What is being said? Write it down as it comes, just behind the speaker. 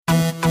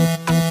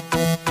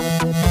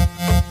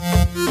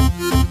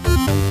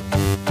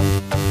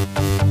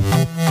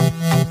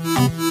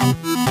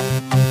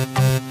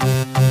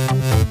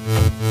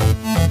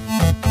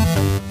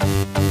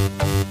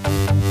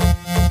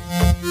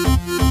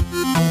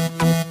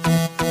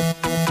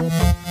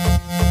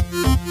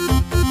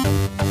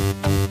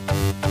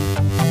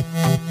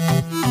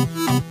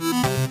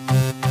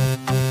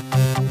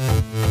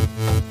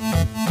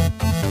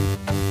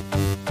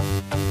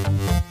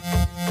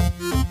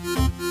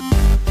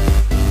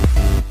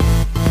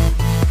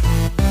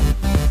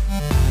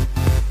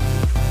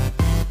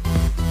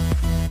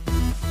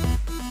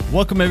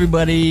Welcome,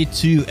 everybody,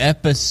 to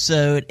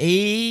episode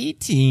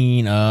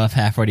 18 of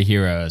Half-Ready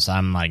Heroes.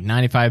 I'm like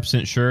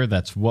 95% sure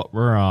that's what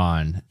we're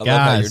on. I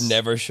love how you're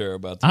never sure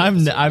about that.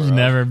 I've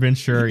never been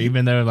sure,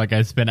 even though like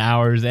I spend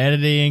hours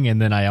editing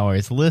and then I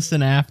always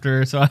listen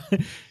after. So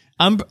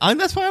I'm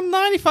that's why I'm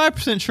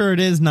 95% sure it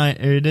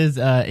is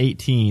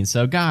 18.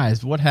 So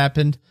guys, what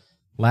happened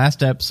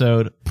last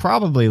episode?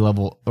 Probably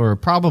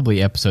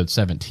episode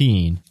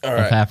 17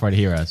 of Half-Ready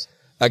Heroes.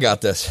 I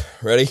got this.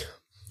 Ready?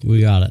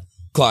 We got it.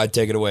 Clyde,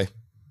 take it away.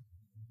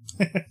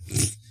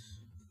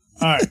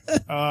 All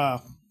right.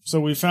 So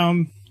we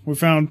found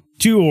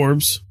two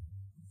orbs,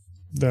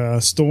 the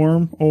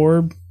storm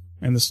orb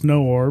and the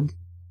snow orb.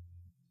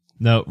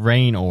 No,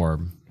 rain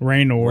orb.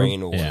 Rain orb.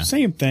 Yeah.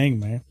 Same thing,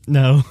 man.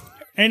 No.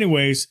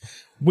 Anyways,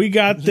 we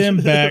got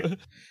them back.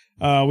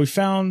 We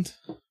found.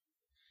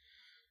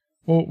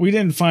 Well, we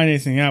didn't find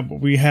anything out, but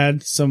we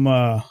had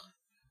some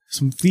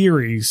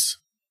theories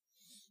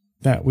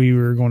that we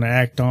were going to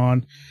act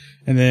on,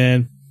 and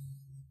then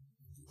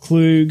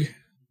Klug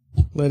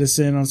let us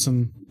in on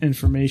some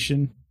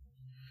information.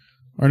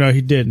 Or no,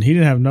 he didn't. He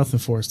didn't have nothing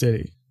for us,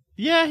 did he?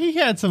 Yeah, he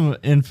had some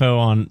info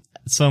on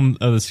some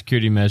of the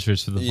security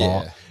measures for the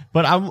vault.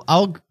 But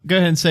I'll go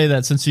ahead and say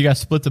that since you guys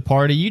split the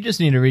party, you just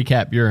need to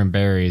recap your and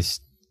Barry's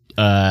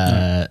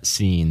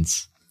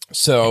scenes.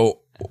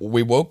 So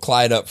we woke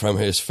Clyde up from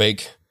his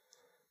fake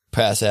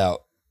pass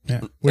out.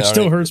 Yeah. Which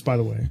still hurts, by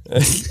the way.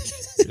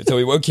 So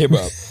we woke him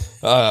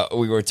up.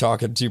 We were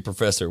talking to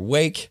Professor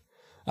Wake.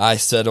 I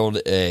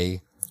settled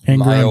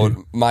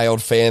my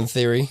old fan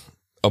theory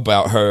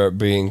about her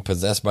being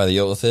possessed by the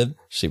Illithid.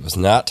 She was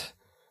not.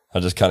 I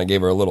just kind of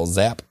gave her a little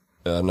zap.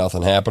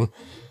 Nothing happened.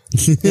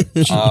 She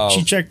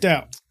checked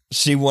out.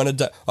 She wanted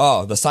to.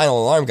 Oh, the silent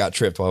alarm got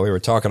tripped while we were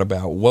talking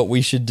about what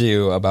we should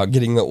do about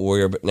getting the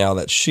orb. But now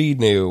that she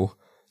knew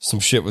some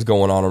shit was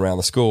going on around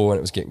the school and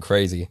it was getting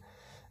crazy,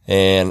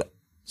 and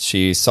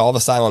she saw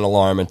the silent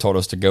alarm and told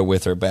us to go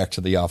with her back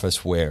to the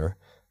office where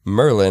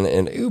Merlin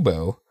and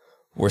Ubo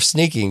were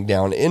sneaking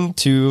down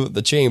into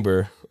the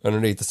chamber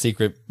underneath the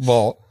secret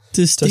vault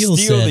to steal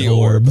the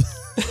orb.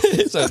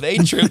 So they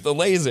tripped the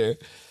laser,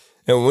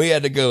 and we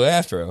had to go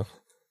after them.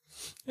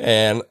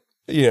 And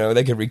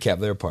they could recap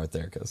their part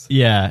there, because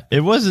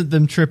it wasn't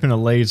them tripping a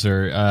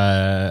laser.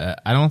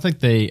 I don't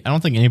think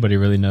anybody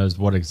really knows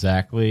what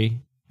exactly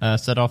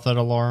set off that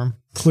alarm.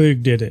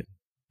 Klug did it.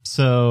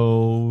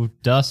 So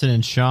Dustin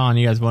and Sean,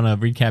 you guys want to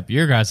recap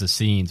your guys'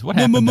 scenes? What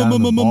happened down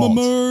in the vault?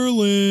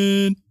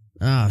 Merlin.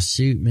 Oh,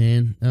 shoot,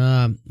 man.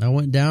 I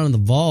went down in the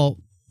vault.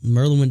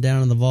 Merlin went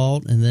down in the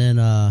vault, and then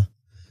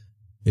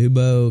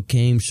Ubo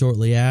came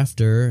shortly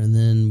after, and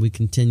then we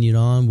continued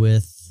on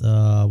with,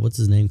 what's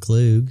his name,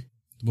 Klug.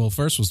 Well,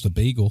 first was the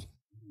Beagle.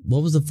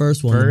 What was the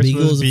first one? First the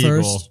Beagle was the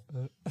first?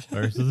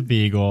 First was the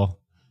Beagle.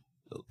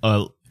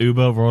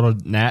 Ubo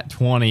rolled a nat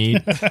 20.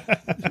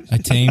 I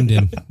tamed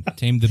him.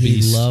 Tamed the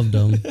beast. He loved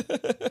him.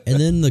 And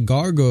then the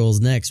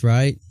Gargoyle's next,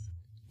 right?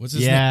 What's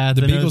his name?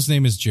 The Beagle's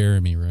name is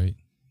Jeremy, right?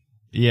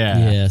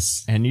 Yeah.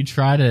 Yes. And you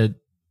try to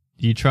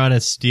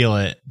steal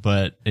it,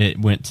 but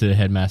it went to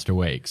Headmaster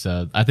Wake.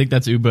 So I think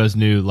that's Ubo's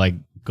new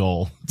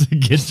goal to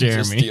get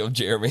Jeremy. To steal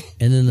Jeremy.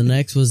 And then the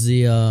next was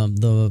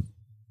the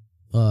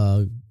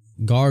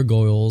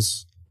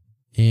Gargoyles,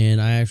 and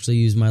I actually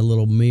used my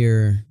little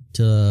mirror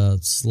to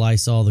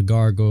slice all the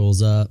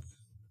gargoyles up.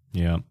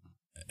 Yeah.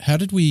 How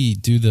did we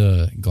do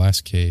the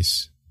glass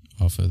case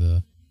off of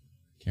the...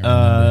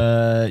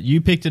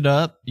 You picked it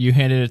up, you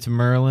handed it to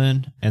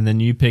Merlin, and then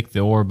you picked the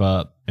orb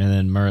up, and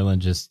then Merlin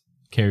just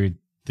carried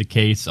the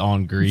case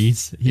on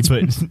grease.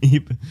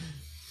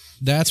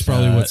 That's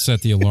probably what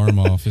set the alarm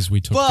off as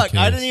we took the case.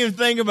 I didn't even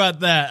think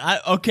about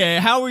that.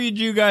 How would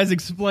you guys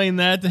explain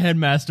that to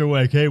Headmaster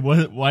Wake? Hey,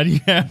 why do you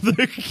have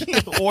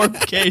the orb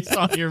case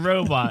on your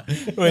robot?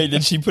 Wait,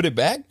 did she put it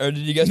back? Or did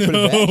you guys put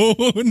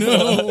it back?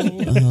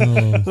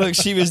 No. Look,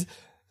 she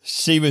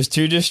was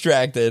too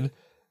distracted.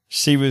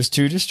 She was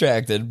too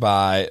distracted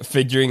by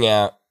figuring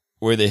out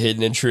where the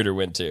hidden intruder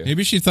went to.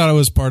 Maybe she thought it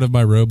was part of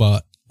my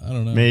robot. I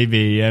don't know.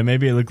 Maybe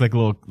it looked like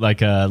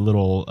a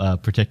little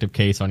protective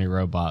case on your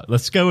robot.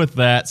 Let's go with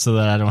that so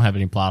that I don't have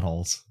any plot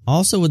holes.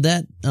 Also, would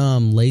that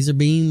laser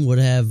beam would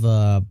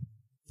have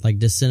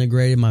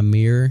disintegrated my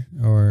mirror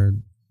or?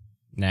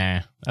 Nah,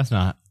 that's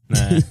not.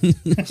 Nah.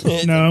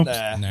 No.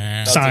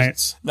 Nah.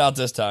 Science. Not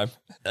this time.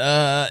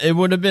 It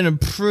would have been a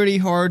pretty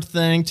hard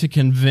thing to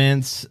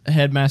convince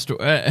Headmaster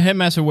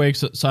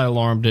Wake's side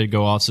alarm did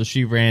go off, so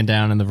she ran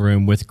down in the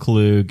room with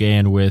Klug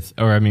and with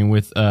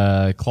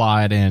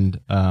Clyde and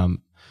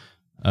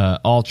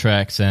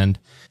Altrex, and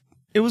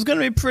it was going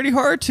to be pretty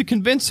hard to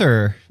convince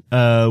her.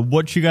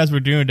 What you guys were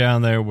doing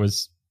down there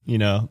was,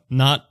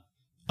 not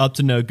up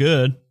to no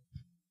good.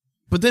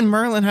 But then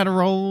Merlin had to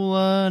roll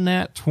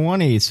nat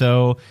 20.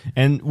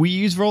 And we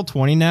use roll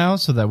 20 now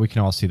so that we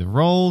can all see the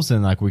rolls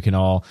and we can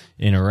all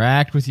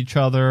interact with each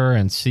other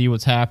and see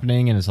what's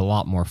happening, and it's a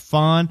lot more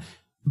fun.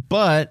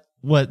 But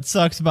what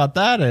sucks about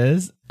that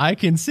is I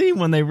can see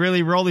when they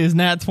really roll these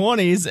nat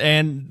 20s,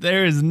 and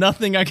there is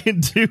nothing I can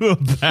do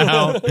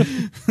about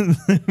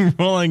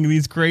rolling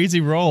these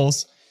crazy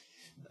rolls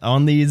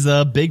on these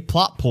big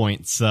plot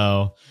points.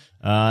 So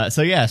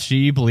yeah,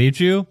 she believed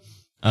you.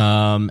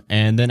 And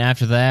then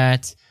after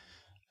that,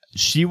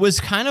 she was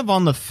kind of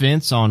on the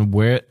fence on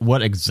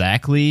what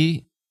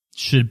exactly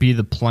should be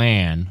the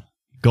plan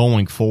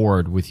going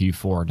forward with you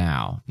four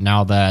now.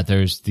 Now that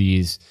there's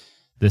this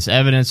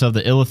evidence of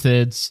the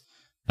Illithids,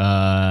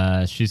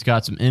 she's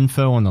got some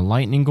info on the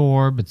lightning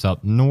orb. It's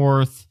up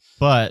north,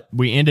 but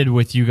we ended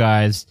with you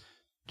guys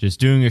just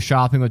doing your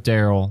shopping with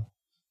Daryl,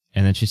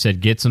 and then she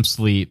said get some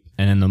sleep,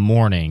 and in the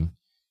morning,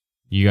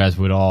 you guys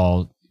would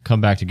all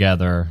come back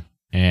together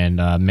and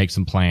make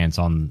some plans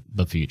on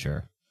the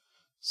future.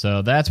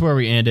 So that's where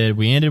we ended.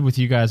 We ended with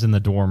you guys in the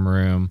dorm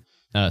room,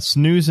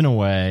 snoozing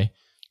away.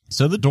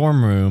 So the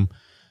dorm room,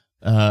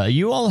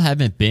 you all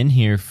haven't been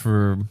here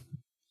for,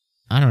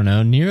 I don't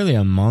know, nearly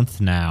a month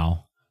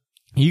now.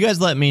 You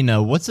guys let me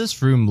know, what's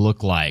this room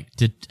look like?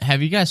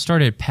 Have you guys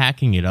started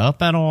packing it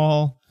up at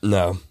all?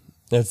 No,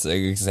 that's the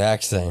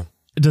exact same.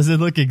 Does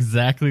it look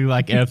exactly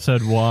like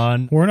episode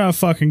 1? We're not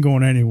fucking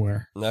going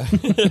anywhere. No.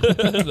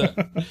 No.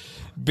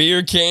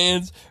 Beer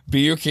cans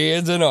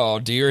and all.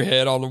 Deer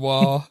head on the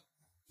wall.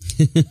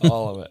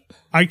 All of it.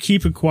 I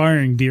keep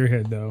acquiring deer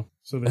head though,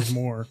 so there's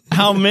more.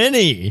 How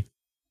many?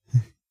 A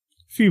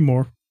few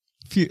more.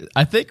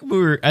 I think we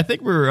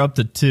were up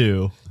to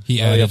 2.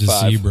 He Oh, added yeah,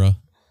 a 5. zebra.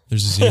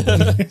 There's a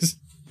zebra.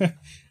 There.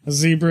 A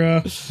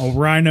zebra, a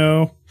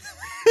rhino.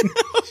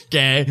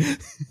 Okay.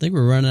 I think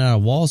we're running out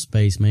of wall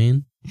space,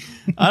 man.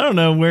 I don't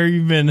know where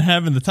you've been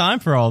having the time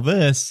for all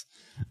this.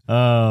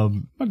 My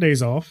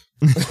day's off.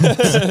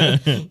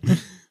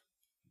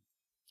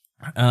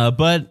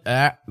 But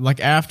like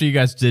after you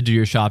guys did do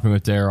your shopping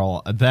with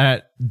Daryl,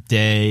 that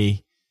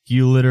day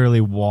you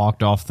literally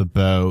walked off the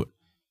boat,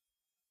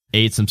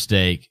 ate some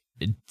steak,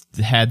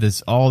 had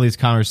all these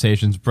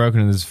conversations,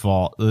 broken in this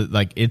vault.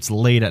 Like it's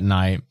late at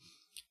night.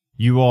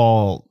 You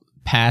all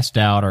passed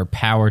out or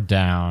powered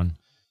down,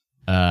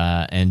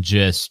 and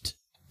just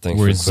Thanks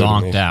were for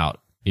including zonked me. out.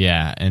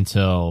 Yeah,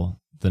 until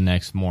the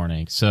next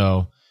morning.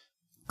 So,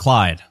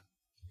 Clyde,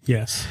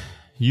 Yes.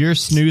 you're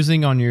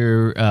snoozing on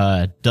your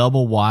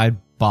double wide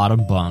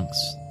bottom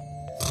bunks,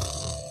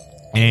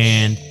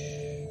 and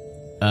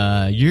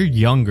you're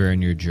younger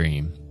in your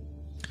dream.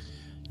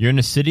 You're in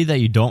a city that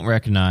you don't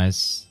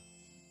recognize.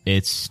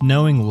 It's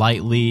snowing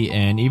lightly,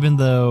 and even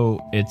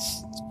though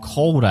it's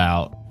cold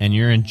out and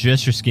you're in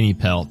just your skinny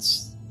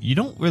pelts, you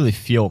don't really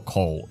feel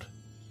cold.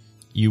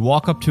 You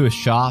walk up to a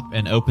shop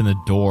and open the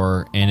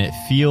door, and it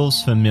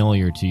feels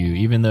familiar to you,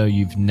 even though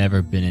you've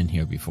never been in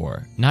here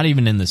before. Not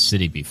even in the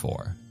city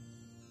before.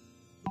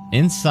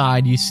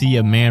 Inside, you see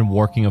a man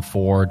working a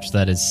forge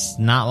that is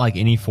not like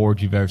any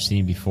forge you've ever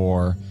seen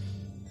before.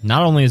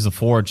 Not only is the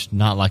forge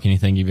not like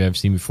anything you've ever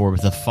seen before,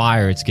 but the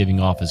fire it's giving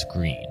off is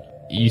green.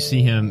 You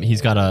see him, he's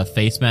got a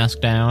face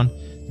mask down,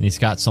 and he's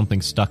got something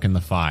stuck in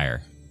the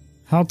fire.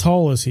 How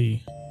tall is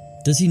he?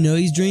 Does he know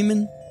he's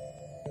dreaming?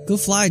 Go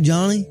fly,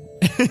 Johnny.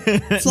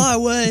 Fly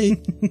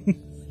away.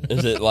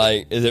 Is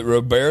it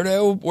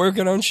Roberto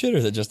working on shit, or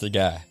is it just a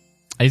guy?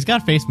 He's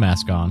got a face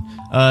mask on.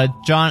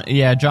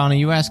 Johnny,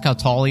 you ask how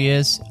tall he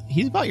is.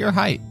 He's about your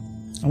height.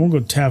 I'm gonna go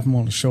tap him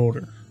on the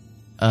shoulder.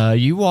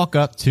 You walk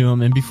up to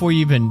him, and before you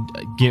even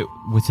get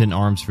within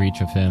arm's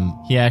reach of him,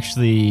 he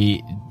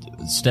actually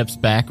steps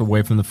back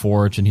away from the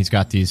forge, and he's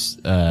got these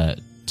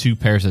 2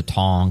 pairs of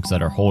tongs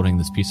that are holding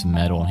this piece of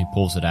metal, and he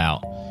pulls it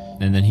out.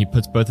 And then he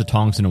puts both the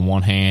tongs into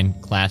one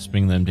hand,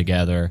 clasping them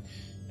together,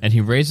 and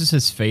he raises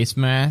his face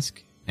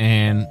mask,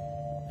 and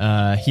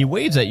he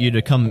waves at you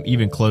to come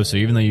even closer,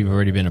 even though you've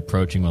already been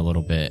approaching him a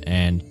little bit.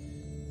 And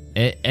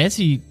as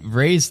he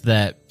raised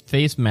that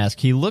face mask,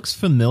 he looks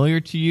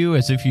familiar to you,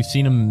 as if you've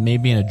seen him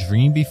maybe in a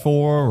dream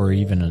before, or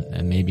even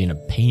maybe in a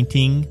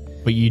painting,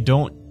 but you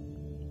don't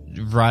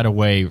right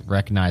away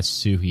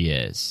recognize who he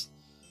is.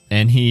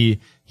 And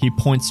he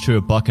points to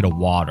a bucket of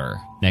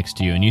water next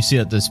to you, and you see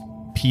that this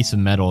piece of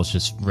metal is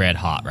just red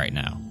hot right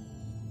now.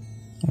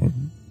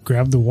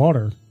 Grab the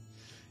water.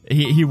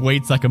 He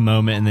waits like a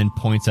moment and then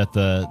points at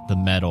the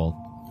metal.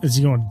 Is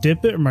he gonna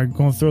dip it, or am I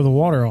gonna throw the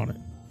water on it?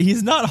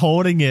 He's not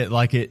holding it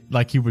like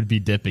he would be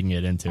dipping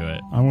it into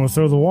it. I'm gonna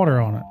throw the water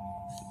on it.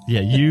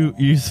 Yeah,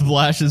 you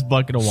splash this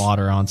bucket of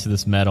water onto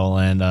this metal,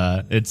 and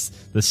it's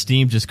the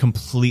steam just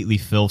completely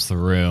fills the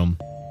room.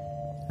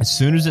 As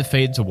soon as it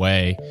fades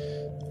away,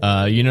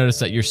 you notice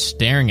that you're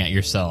staring at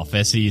yourself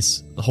as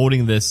he's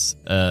holding this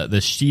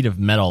sheet of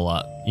metal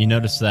up. You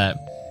notice that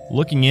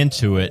looking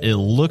into it, it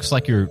looks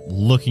like you're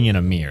looking in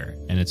a mirror,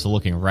 and it's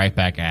looking right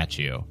back at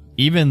you.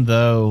 Even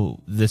though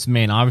this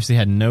man obviously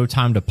had no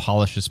time to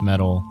polish this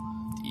metal,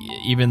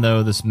 even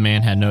though this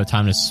man had no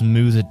time to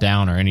smooth it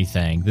down or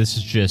anything, this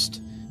is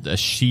just a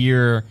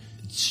sheer,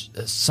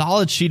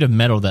 solid sheet of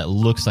metal that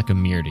looks like a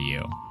mirror to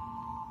you.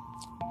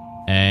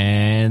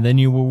 And then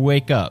you will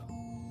wake up.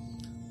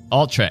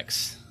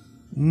 Ultrex.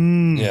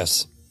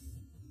 Yes.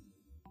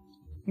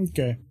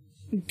 Okay.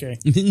 Okay.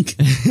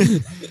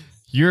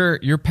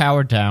 You're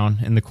powered down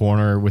in the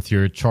corner with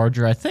your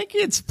charger. I think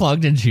it's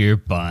plugged into your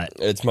butt.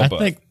 It's my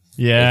butt. I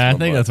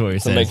think that's what you're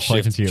It's a saying. It's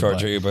plugged makeshift into your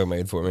charger butt. Ubo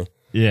made for me.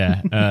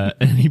 Yeah,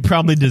 and he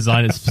probably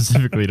designed it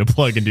specifically to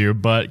plug into your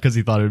butt because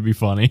he thought it would be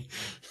funny.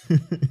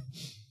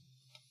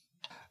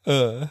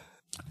 So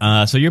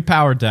you're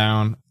powered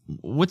down.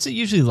 What's it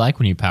usually like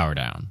when you power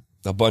down?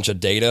 A bunch of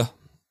data.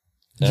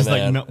 Just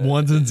And like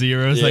ones and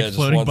zeros, yeah, like just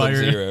floating ones by and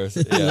your. zeros.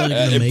 Like Yeah, the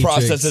it Matrix.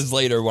 processes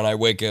later when I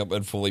wake up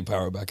and fully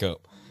power back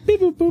up.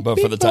 But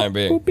for the time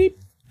being,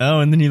 Oh,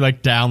 and then you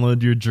like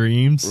download your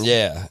dreams.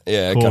 yeah,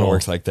 it Cool. kind of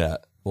works like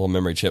that. Little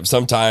memory chip.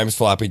 Sometimes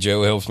Floppy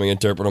Joe helps me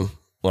interpret them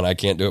when I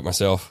can't do it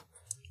myself.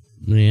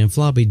 Man,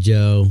 Floppy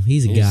Joe,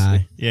 he's a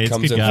guy. Yeah, he's a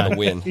Comes good in guy. for the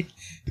win.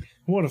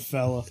 What a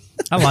fella.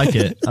 I like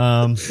it.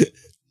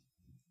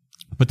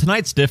 But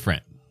tonight's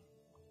different.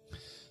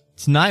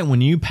 Tonight, when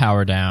you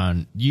power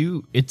down,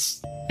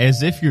 it's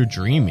as if you're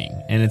dreaming,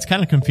 and it's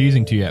kind of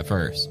confusing to you at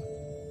first.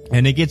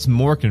 And it gets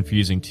more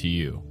confusing to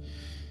you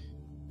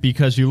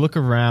because you look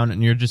around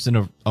and you're just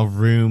in a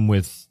room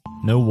with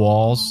no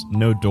walls,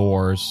 no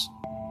doors,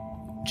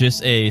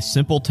 just a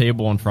simple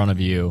table in front of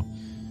you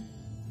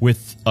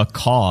with a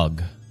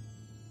cog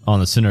on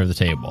the center of the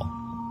table.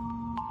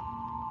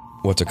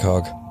 What's a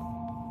cog?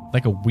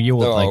 Like a wheel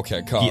with Oh, like,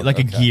 okay, cog, like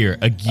okay. a gear.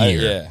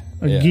 Yeah.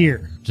 A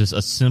gear. Just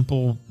a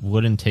simple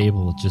wooden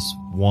table with just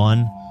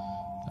one,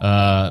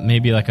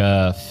 maybe like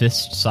a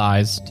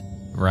fist-sized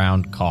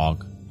round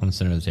cog on the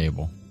center of the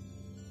table.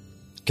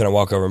 Can I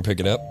walk over and pick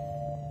it up?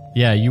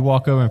 Yeah, you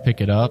walk over and pick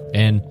it up,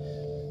 and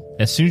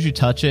as soon as you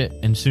touch it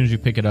and as soon as you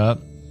pick it up,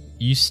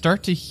 you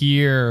start to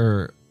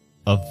hear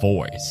a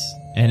voice,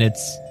 and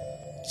it's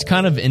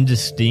kind of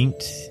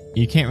indistinct.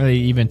 You can't really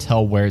even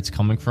tell where it's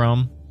coming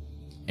from,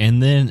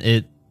 and then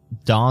it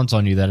dawns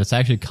on you that it's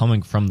actually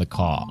coming from the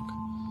cog.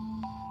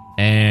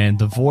 And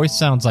the voice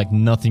sounds like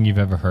nothing you've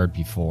ever heard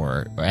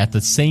before. At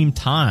the same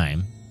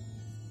time,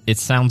 it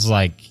sounds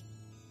like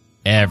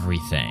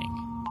everything.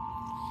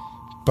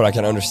 But I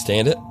can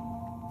understand it.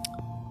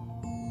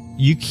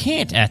 You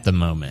can't at the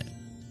moment.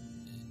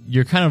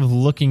 You're kind of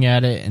looking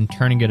at it and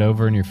turning it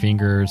over in your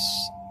fingers,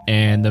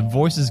 and the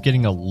voice is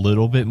getting a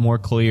little bit more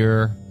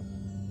clear,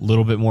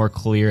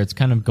 It's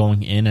kind of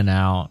going in and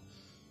out.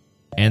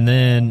 And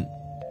then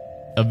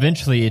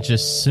eventually it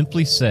just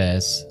simply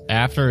says,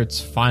 after it's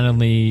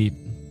finally,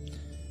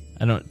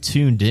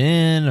 tuned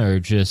in or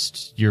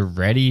just you're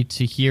ready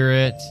to hear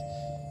it,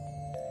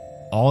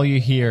 all you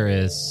hear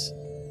is,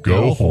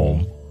 Go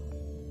home.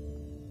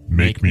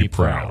 Make me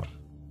proud.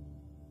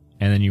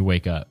 and then you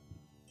wake up.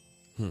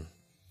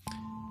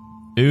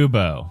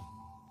 Ubo.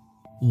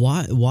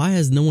 Why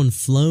has no one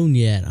flown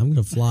yet? I'm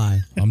gonna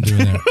fly. I'm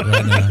doing that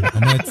right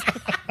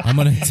now. I'm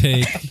gonna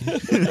take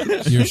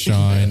your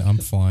shine. I'm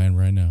flying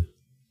right now.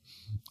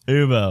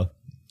 Ubo.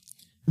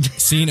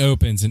 Scene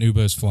opens and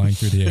Ubo's flying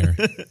through the air.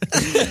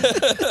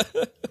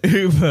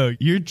 Ubo,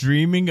 you're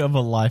dreaming of a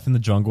life in the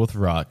jungle with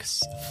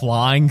Rux,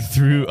 flying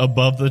through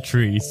above the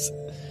trees.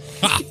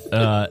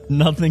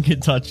 Nothing can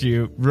touch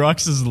you.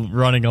 Rux is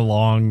running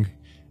along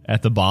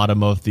at the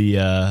bottom of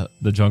the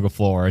jungle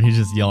floor, and he's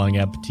just yelling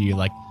up to you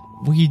like,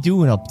 "What are you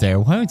doing up there?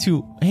 Why don't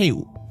you? Hey,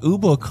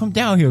 Ubo, come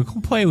down here.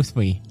 Come play with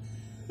me."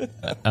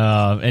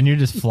 And you're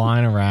just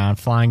flying around,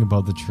 flying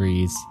above the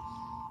trees.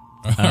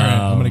 All right,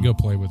 I'm gonna go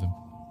play with him.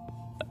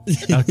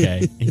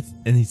 Okay.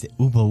 And he said,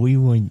 Ubo, what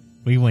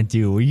do you want to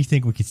do? Where do you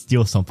think we could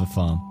steal something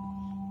from?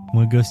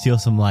 Want to go steal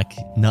some, like,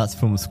 nuts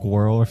from a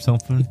squirrel or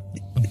something?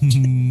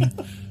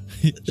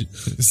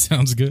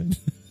 Sounds good.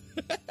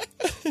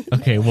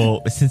 Okay,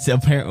 well, since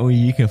apparently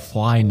you can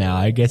fly now,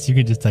 I guess you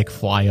can just, like,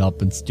 fly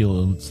up and steal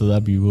them, so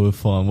that'd be really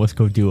fun. Let's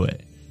go do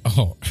it.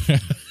 Oh,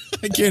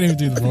 I can't even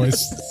do the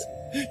voice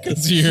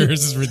because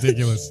yours is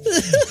ridiculous.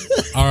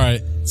 All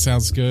right,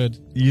 sounds good.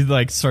 You,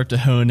 like, start to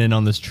hone in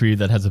on this tree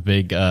that has a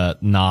big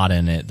knot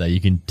in it that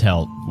you can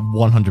tell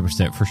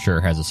 100% for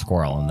sure has a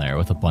squirrel in there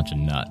with a bunch of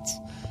nuts.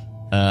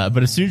 But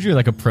as soon as you're,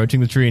 like, approaching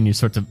the tree and you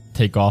start to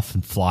take off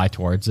and fly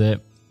towards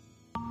it,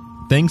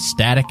 things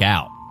static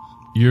out.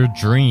 Your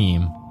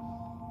dream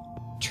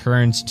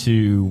turns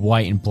to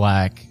white and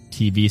black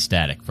TV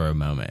static for a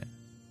moment.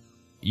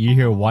 You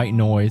hear white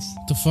noise.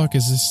 What the fuck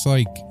is this,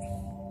 like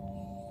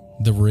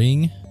The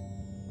Ring?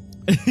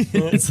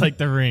 It's like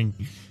The Ring.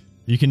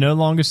 You can no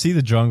longer see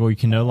the jungle. You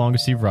can no longer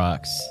see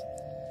rocks.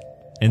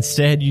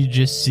 Instead, you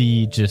just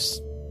see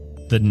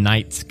the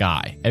night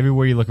sky.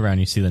 Everywhere you look around,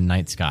 you see the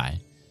night sky.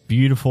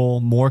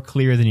 Beautiful, more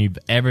clear than you've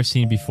ever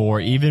seen before.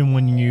 Even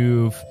when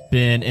you've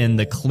been in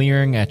the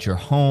clearing at your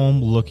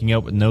home, looking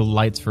up with no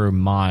lights for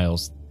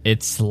miles,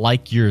 it's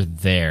like you're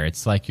there.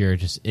 It's like you're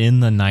just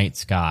in the night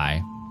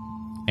sky.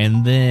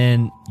 And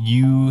then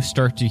you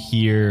start to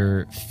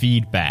hear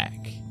feedback.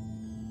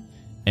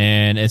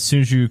 And as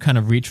soon as you kind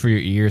of reach for your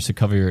ears to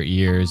cover your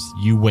ears,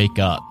 you wake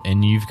up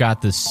and you've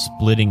got this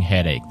splitting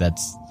headache that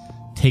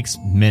takes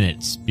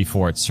minutes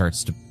before it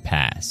starts to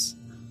pass.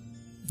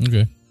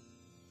 Okay.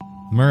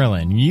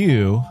 Merlin,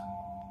 you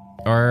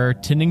are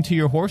tending to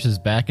your horses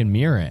back in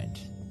Mirrend.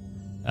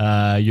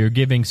 You're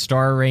giving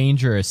Star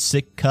Ranger a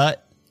sick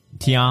cut.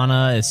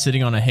 Tiana is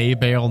sitting on a hay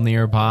bale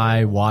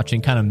nearby,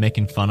 watching, kind of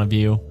making fun of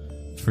you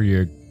for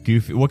your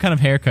goofy. What kind of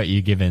haircut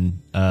you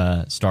giving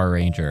Star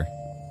Ranger?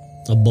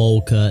 A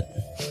bowl cut.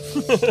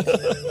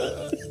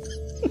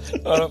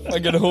 On a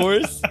fucking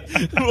horse?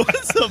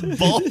 What's a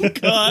bowl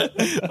cut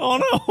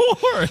on a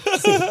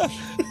horse?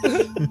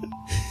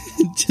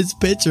 Just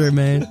picture it,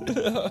 man.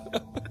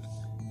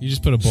 You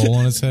just put a bowl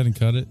on his head and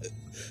cut it?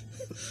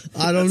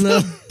 I don't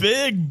know.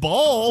 Big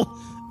bowl.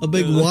 A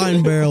big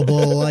wine barrel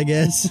bowl, I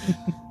guess.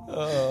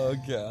 Oh,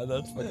 God,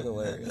 that's fucking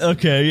hilarious.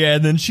 Okay, yeah,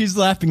 and then she's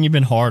laughing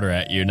even harder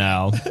at you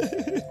now.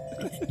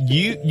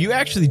 You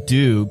actually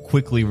do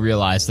quickly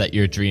realize that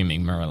you're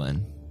dreaming,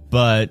 Merlin.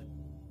 But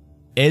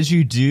as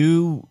you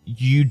do,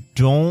 you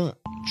don't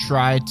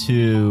try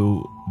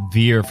to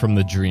veer from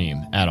the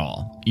dream at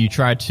all. You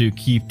try to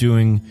keep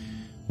doing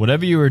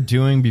whatever you were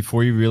doing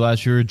before you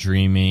realized you were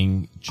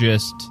dreaming,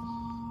 just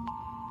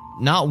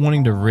not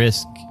wanting to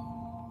risk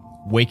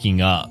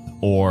waking up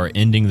or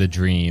ending the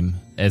dream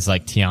as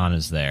like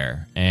Tiana's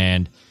there.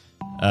 And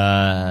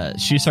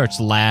she starts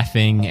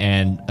laughing,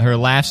 and her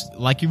laugh,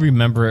 like you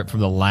remember it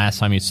from the last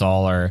time you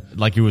saw her,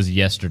 like it was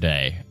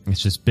yesterday.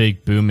 It's this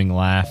big booming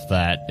laugh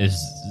that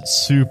is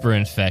super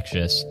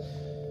infectious.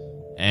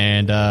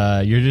 And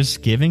you're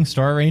just giving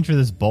Star Ranger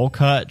this bowl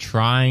cut,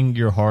 trying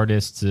your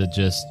hardest to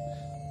just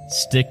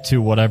stick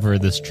to whatever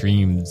this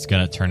dream is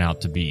going to turn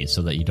out to be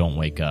so that you don't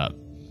wake up.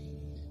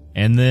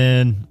 And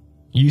then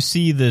you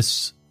see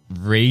this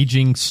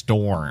raging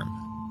storm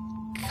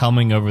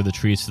coming over the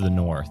trees to the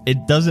north.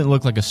 It doesn't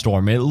look like a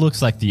storm. It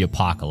looks like the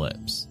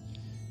apocalypse.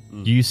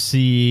 You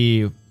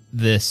see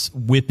this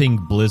whipping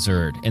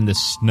blizzard and the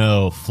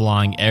snow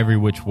flying every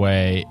which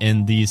way,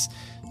 and these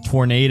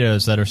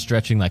tornadoes that are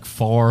stretching like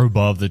far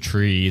above the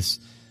trees.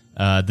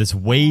 This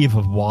wave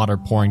of water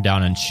pouring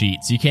down in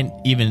sheets. You can't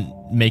even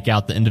make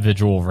out the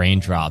individual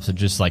raindrops. It's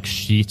just like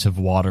sheets of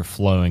water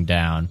flowing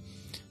down.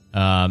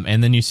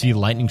 And then you see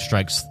lightning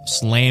strikes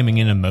slamming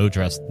into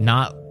Modras.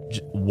 Not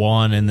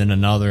one and then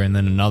another and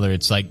then another.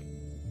 It's like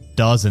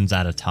dozens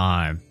at a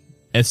time.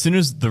 As soon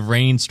as the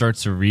rain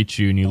starts to reach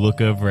you and you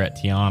look over at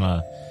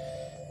Tiana,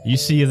 you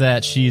see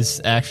that she's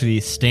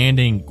actually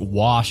standing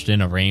washed in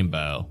a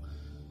rainbow.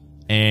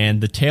 And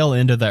the tail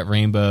end of that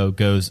rainbow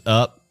goes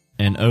up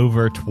and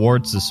over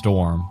towards the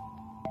storm,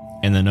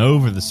 and then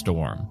over the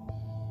storm,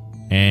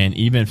 and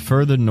even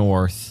further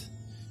north,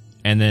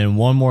 and then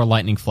one more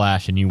lightning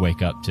flash and you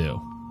wake up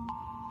too.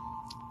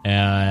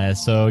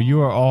 So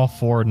you are all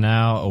four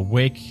now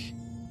awake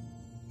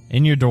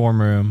in your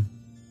dorm room,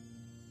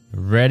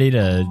 ready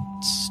to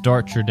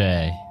start your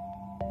day.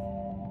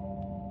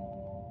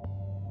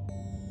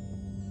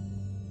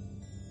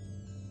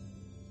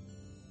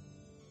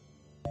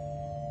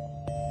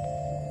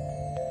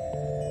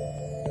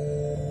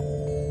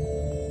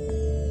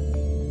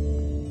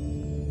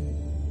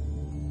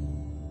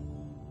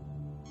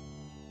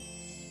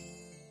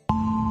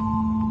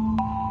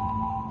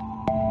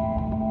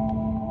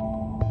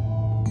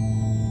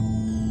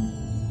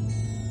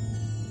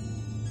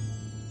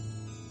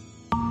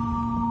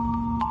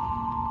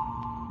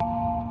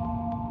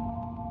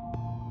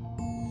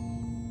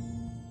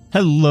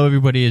 Hello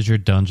everybody, it's your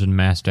Dungeon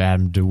Master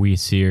Adam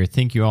DeWeese here.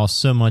 Thank you all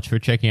so much for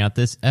checking out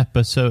this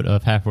episode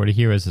of Half-Hearted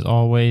Heroes as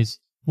always.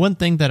 One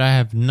thing that I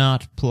have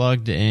not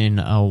plugged in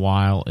a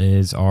while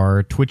is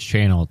our Twitch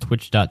channel,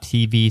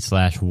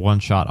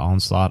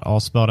 twitch.tv/OneShotOnslaught, all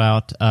spelled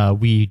out.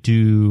 We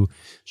do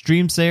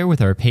streams there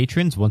with our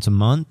patrons once a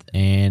month,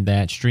 and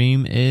that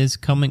stream is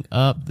coming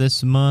up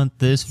this month,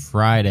 this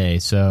Friday.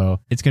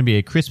 So it's going to be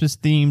a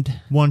Christmas-themed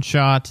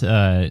one-shot.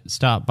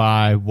 Stop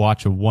by,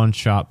 watch a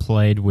one-shot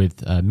played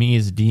with me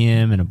as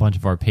DM and a bunch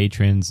of our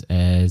patrons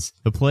as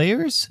the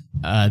players.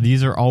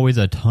 These are always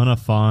a ton of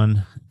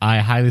fun. I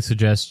highly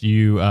suggest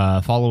you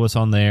follow us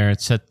on there,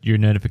 set your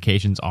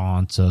notifications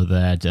on so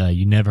that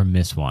you never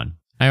miss one.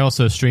 I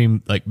also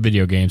stream like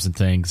video games and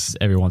things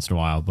every once in a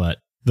while, but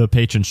the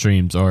patron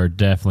streams are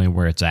definitely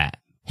where it's at.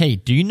 Hey,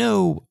 do you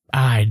know,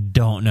 I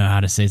don't know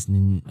how to say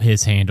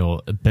his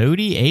handle,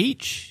 Bodie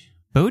H?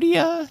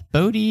 Bodia?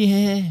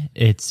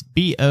 It's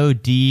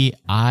BODIEH.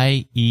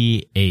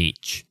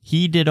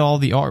 He did all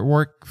the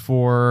artwork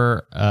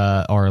for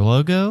our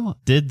logo,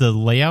 did the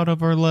layout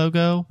of our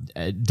logo,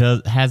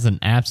 has an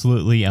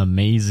absolutely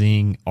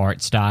amazing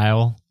art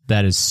style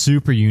that is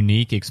super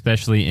unique,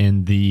 especially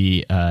in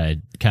the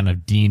kind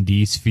of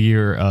D&D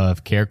sphere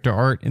of character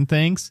art and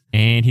things.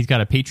 And he's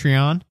got a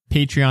Patreon,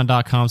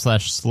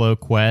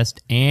 patreon.com/slowquest,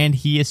 and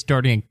he is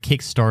starting a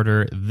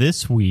Kickstarter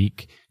this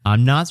week.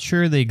 I'm not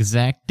sure the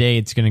exact day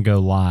it's going to go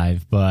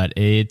live, but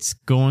it's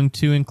going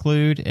to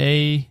include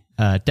a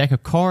deck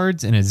of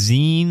cards and a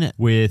zine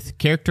with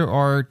character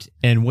art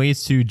and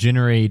ways to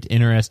generate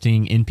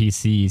interesting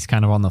NPCs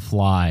kind of on the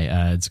fly.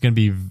 It's going to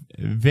be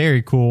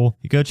very cool.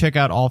 You go check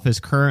out all of his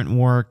current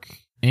work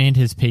and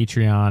his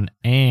Patreon,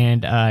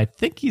 and I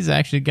think he's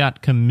actually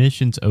got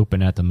commissions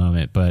open at the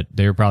moment, but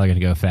they're probably going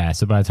to go fast.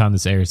 So by the time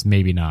this airs,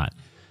 maybe not.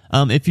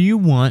 If you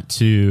want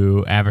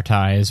to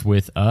advertise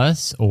with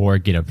us or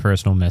get a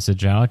personal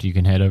message out, you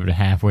can head over to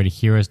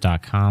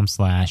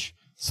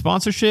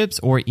halfwaytoheroes.com/sponsorships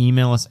or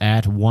email us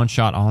at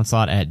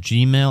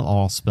oneshotonslaught@gmail,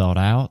 all spelled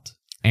out.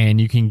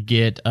 And you can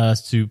get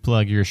us to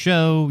plug your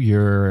show,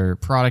 your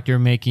product you're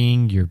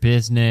making, your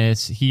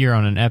business here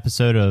on an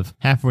episode of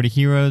Halfway to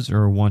Heroes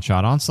or One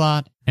Shot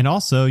Onslaught. And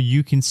also,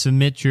 you can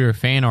submit your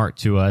fan art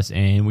to us,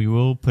 and we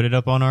will put it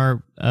up on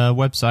our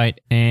website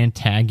and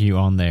tag you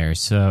on there.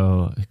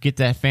 So get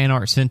that fan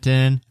art sent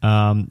in.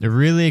 They're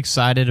really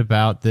excited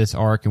about this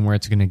arc and where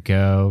it's going to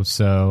go.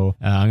 So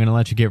I'm going to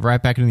let you get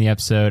right back into the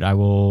episode. I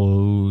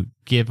will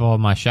give all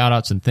my shout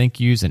outs and thank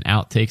yous and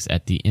outtakes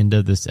at the end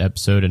of this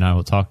episode, and I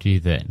will talk to you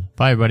then.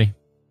 Bye, everybody.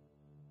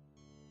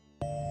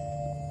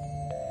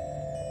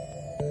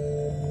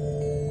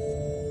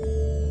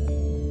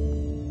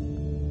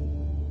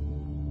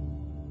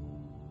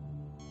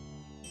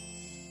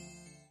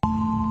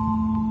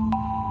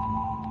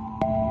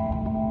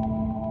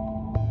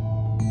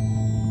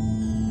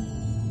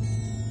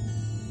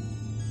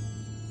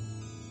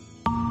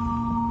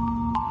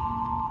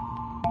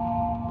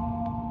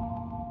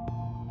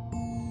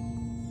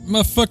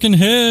 My fucking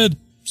head.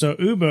 So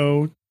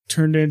Ubo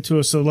turned into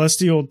a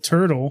celestial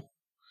turtle.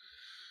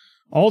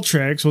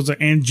 Ultrex was an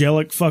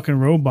angelic fucking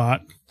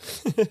robot.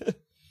 And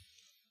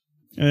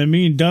then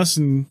me and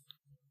Dustin,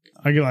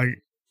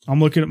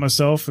 I'm looking at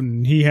myself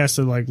and he has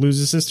to lose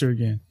his sister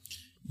again.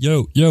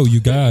 Yo,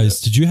 you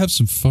guys, did you have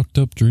some fucked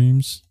up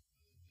dreams?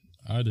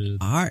 I did.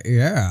 I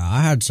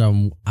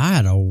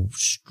had a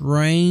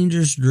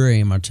strangest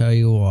dream, I tell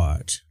you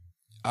what.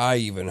 I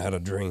even had a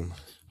dream.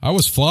 I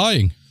was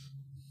flying.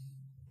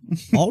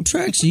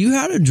 Ultrex, you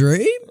had a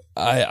dream?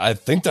 I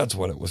think that's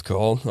what it was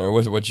called, or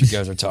was it what you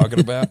guys are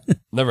talking about?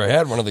 Never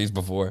had one of these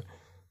before.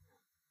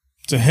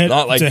 It's a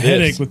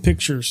headache with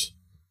pictures.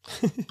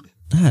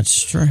 That's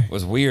strange. It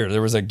was weird.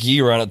 There was a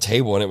gear on a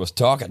table and it was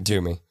talking to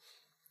me.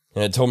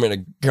 And it told me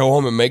to go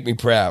home and make me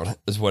proud,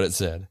 is what it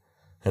said.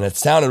 And it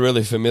sounded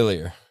really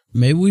familiar.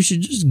 Maybe we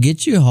should just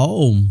get you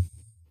home.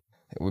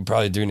 We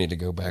probably do need to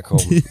go back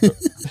home.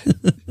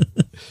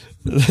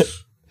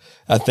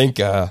 I think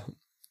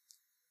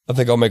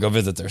I'll make a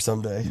visit there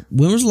someday.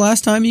 When was the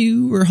last time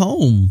you were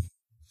home?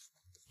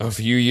 A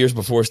few years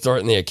before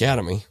starting the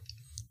academy.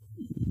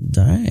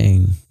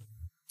 Dang.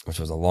 Which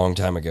was a long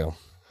time ago.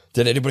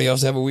 Did anybody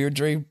else have a weird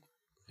dream?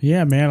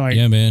 Yeah, man.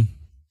 Yeah, man.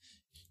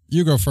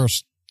 You go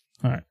first.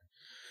 All right.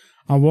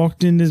 I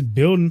walked in this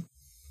building.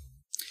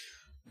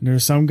 And there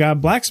was some guy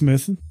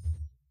blacksmithing.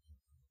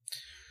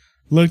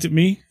 Looked at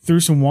me, threw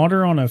some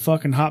water on a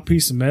fucking hot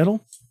piece of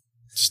metal.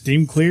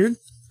 Steam cleared.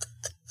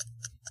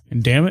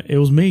 And damn it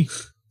was me.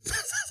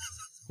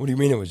 What do you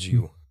mean it was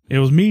you? It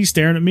was me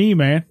staring at me,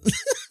 man.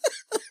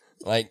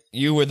 Like,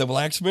 you were the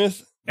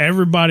blacksmith?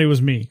 Everybody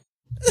was me.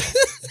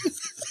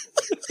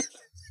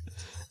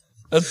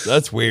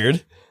 That's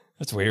weird.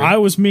 That's weird. I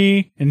was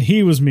me, and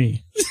he was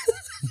me.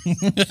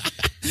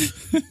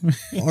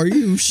 Are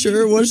you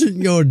sure it wasn't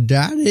your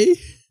daddy?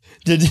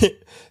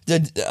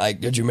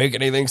 Did you make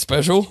anything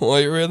special while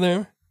you were in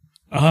there?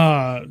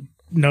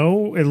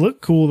 No. It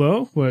looked cool,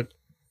 though, but...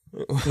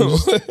 What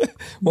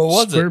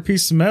was square it?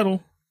 Piece of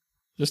metal.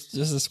 Just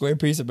a square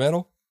piece of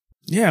metal?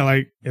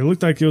 Yeah, it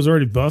looked like it was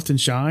already buffed and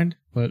shined,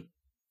 but...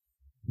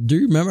 Do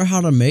you remember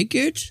how to make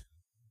it?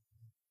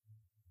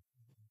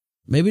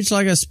 Maybe it's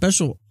like a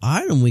special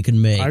item we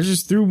can make. I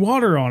just threw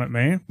water on it,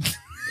 man.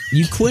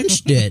 You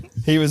quenched it.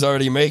 He was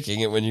already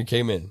making it when you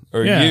came in.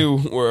 Or Yeah. you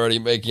were already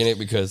making it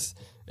because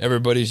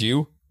everybody's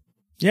you?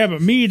 Yeah,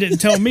 but me didn't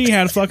tell me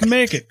how to fucking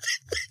make it.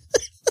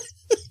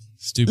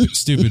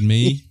 Stupid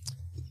me.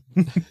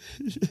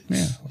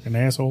 Yeah, like an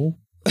asshole.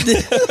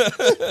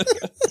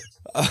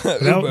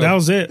 Ubo. That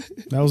was it.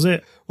 That was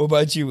it. What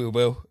about you,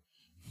 Ubo?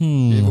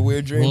 You have a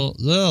weird dream? Well,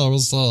 yeah, I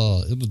was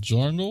in the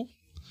jungle,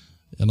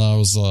 and I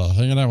was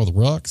hanging out with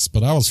Rux,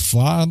 but I was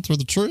flying through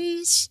the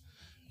trees.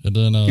 And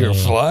then You were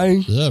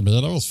flying? Yeah,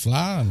 man, I was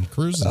flying,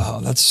 cruising. Oh,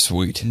 that's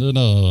sweet. And then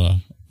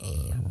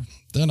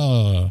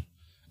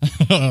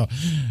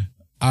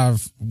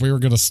we were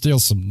gonna steal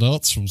some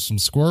nuts from some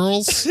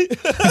squirrels,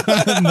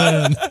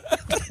 and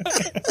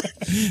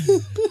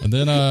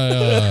then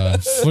I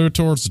flew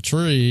towards the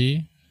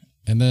tree,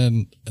 and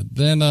then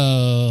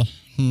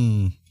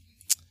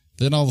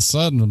all of a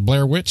sudden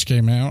Blair Witch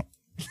came out,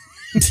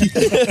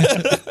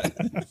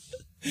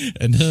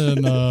 and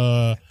then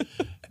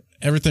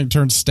everything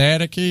turned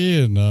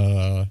staticky, and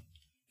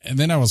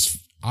then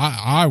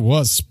I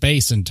was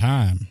space and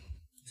time.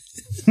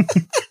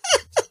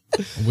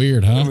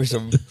 Weird, huh?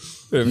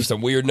 There were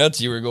some weird nuts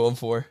you were going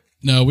for.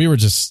 No, we were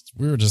just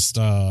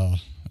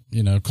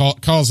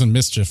causing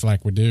mischief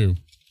like we do.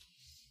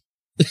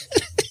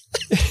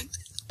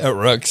 At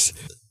Rux.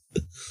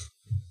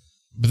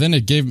 But then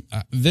it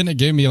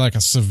gave me like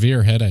a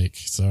severe headache.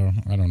 So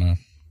I don't know.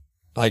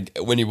 Like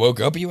when you woke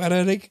up, you had a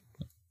headache?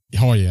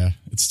 Oh yeah,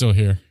 it's still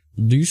here.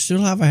 Do you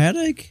still have a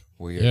headache?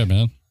 Weird. Yeah,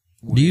 man.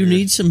 Weird. Do you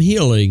need some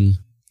healing?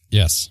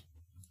 Yes.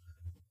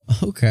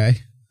 Okay.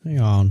 Hang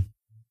on.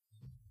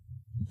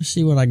 Let's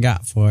see what I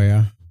got for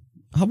you.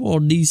 How about a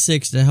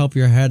D6 to help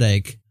your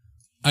headache?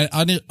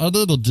 I need a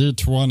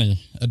D20,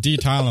 a D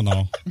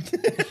Tylenol.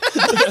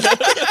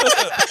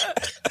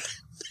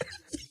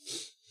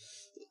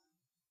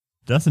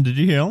 Dustin, did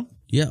you heal?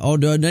 Yeah. Oh,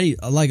 do I need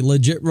like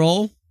legit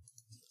roll?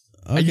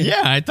 Okay.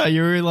 Yeah, I thought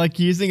you were like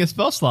using a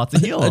spell slot to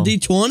heal A him.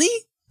 D20?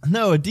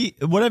 No,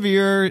 whatever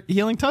your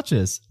healing touch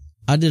is.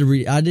 I did a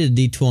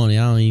D20. I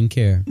don't even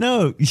care.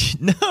 No,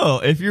 no.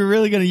 If you're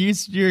really gonna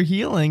use your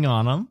healing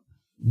on him,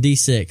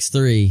 D6,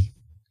 3.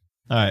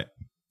 all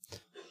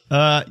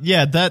right.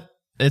 Yeah. That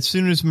as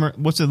soon as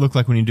what's it look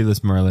like when you do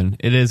this, Merlin?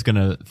 It is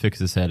gonna fix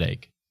his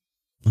headache.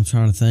 I'm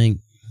trying to think.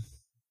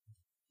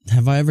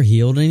 Have I ever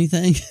healed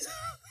anything?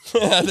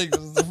 I think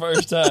this is the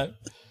first time.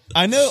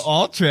 I know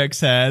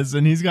Altrex has,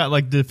 and he's got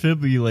like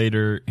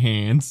defibrillator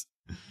hands.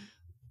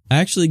 I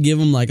actually give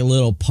him like a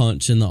little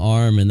punch in the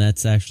arm, and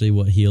that's actually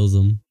what heals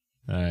him.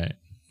 All right.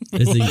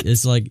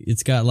 It's like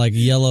it's got like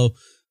yellow.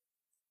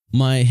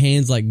 My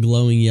hand's like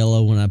glowing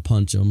yellow when I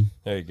punch him.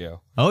 There you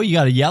go. Oh, you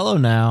got a yellow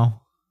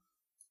now.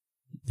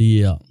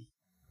 Yeah,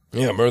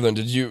 Yeah, Merlin,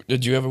 did you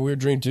have a weird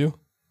dream too?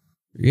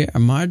 yeah.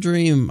 My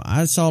dream,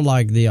 I saw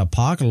like the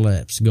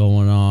apocalypse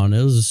going on.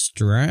 It was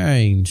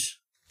strange.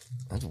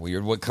 That's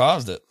weird. What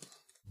caused it?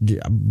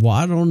 Well,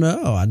 I don't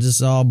know. I just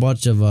saw a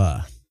bunch of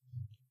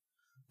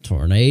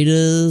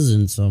tornadoes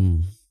and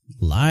some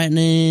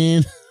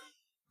lightning.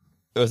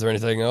 Was there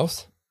anything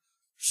else?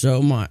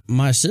 So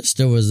my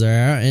sister was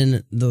there,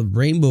 and the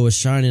rainbow was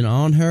shining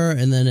on her,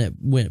 and then it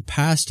went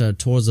past her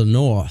towards the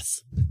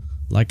north.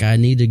 Like I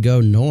need to go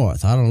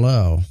north. I don't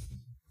know.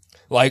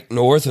 Like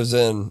north is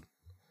in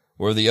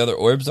where the other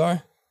orbs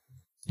are?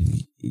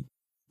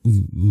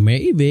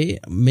 Maybe,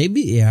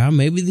 yeah.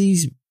 Maybe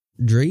these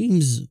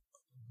dreams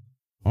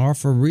are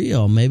for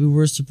real. Maybe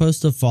we're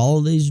supposed to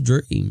follow these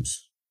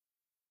dreams.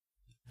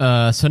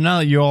 So now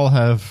that you all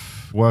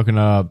have woken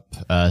up,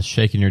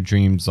 shaken your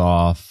dreams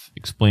off,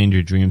 explained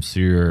your dreams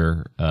to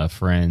your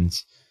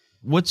friends,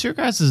 what's your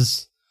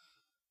guys'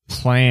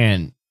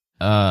 plan?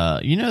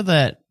 You know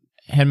that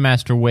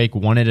Headmaster Wake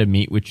wanted to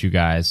meet with you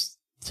guys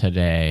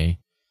today,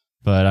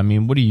 but I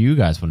mean, what do you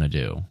guys want to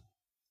do?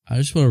 I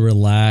just want to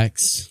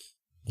relax.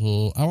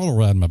 Well, I want to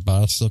ride my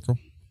bicycle.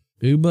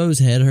 Ubo's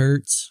head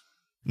hurts.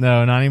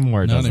 No, not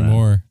anymore. Not doesn't it?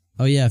 anymore.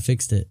 Oh yeah, I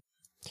fixed it.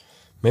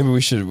 Maybe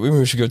we should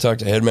go talk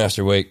to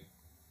Headmaster Wake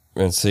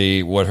and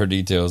see what her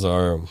details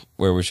are, and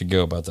where we should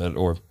go about that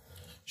orb.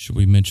 Should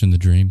we mention the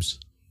dreams?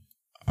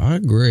 I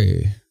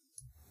agree.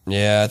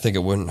 Yeah, I think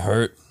it wouldn't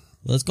hurt.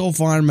 Let's go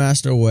find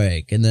Master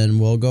Wake, and then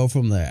we'll go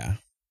from there.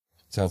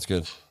 Sounds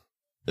good.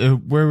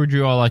 Where would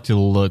you all like to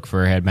look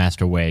for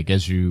Headmaster Wake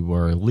as you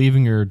were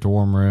leaving your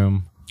dorm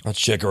room? Let's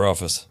check her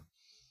office.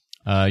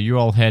 You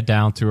all head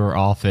down to her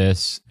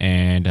office,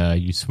 and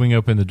you swing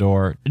open the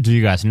door. Do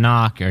you guys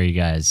knock? Or are you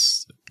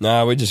guys...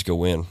 Nah, we just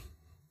go in.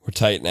 We're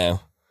tight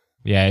now.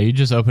 Yeah, you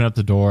just open up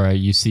the door.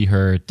 You see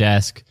her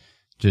desk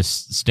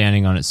just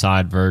standing on its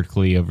side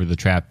vertically over the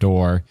trap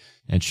door,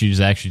 and she's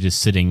actually just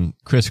sitting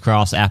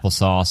crisscross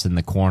applesauce in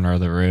the corner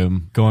of the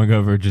room, going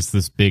over just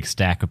this big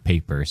stack of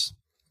papers.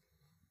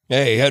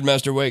 Hey,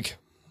 Headmaster Wake.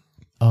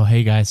 Oh,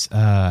 hey guys.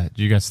 Did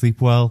you guys sleep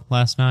well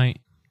last night?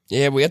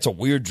 Yeah, we had some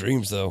weird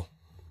dreams, though.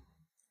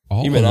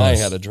 All Even of I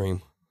us. had a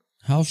dream.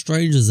 How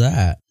strange is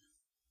that?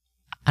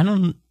 I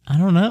don't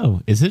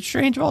know. Is it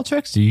strange,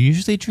 Valtrex? Do you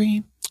usually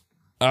dream?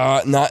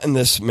 Not in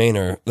this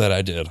manner that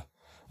I did.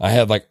 I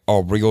had like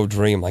a real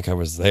dream, like I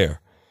was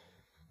there.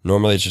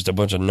 Normally, it's just a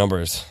bunch of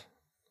numbers.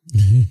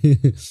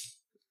 You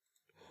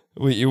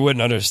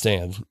wouldn't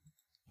understand.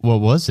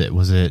 What was it?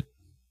 Was it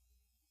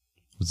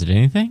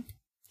anything?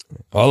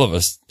 All of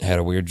us had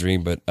a weird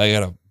dream, but I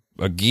got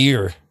a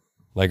gear,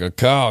 like a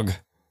cog,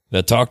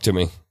 that talked to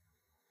me.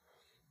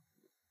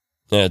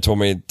 And it told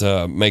me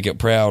to make it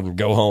proud and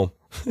go home.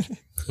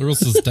 Where was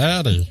his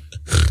daddy?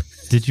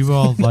 Did you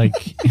all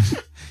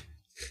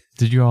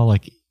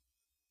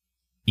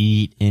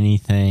eat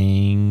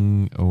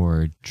anything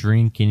or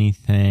drink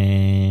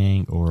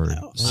anything or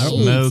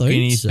smoke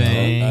think so.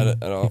 anything? I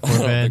don't before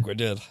bed? think we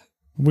did.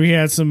 We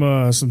had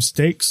some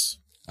steaks.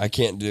 I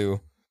can't do.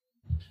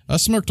 I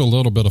smoked a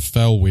little bit of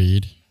fell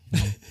weed.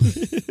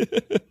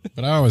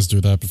 But I always do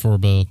that before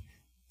bed.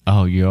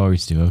 Oh, you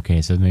always do.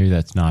 Okay, so maybe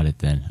that's not it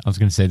then. I was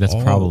going to say that's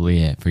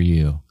probably it for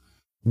you.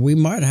 We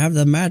might have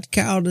the mad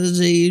cow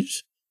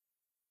disease.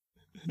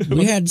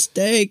 We had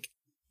steak.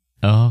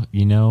 Oh,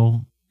 you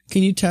know,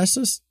 Can you test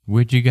us?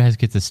 where'd you guys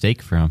get the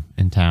steak from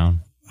in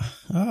town?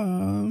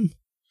 The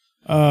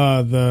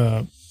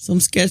Some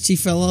sketchy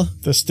fella.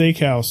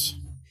 steakhouse.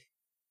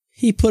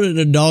 He put it in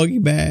a doggy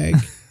bag.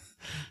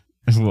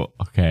 Well,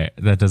 okay,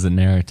 that doesn't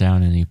narrow it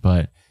down any,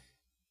 but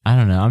I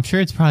don't know. I'm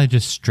sure it's probably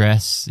just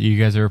stress. You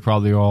guys are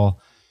probably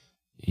all,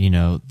 you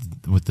know,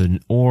 with the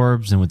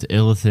orbs and with the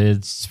illithids.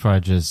 It's probably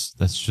that's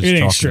just It ain't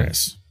chalking-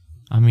 stress.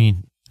 I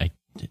mean,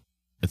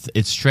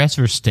 it's stress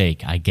or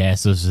steak. I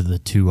guess those are the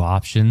two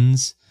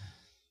options.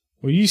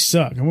 Well, you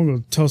suck. I'm gonna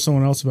go tell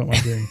someone else about my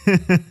dream.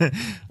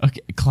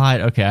 Okay,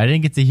 Clyde. Okay, I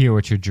didn't get to hear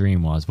what your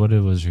dream was. What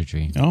was your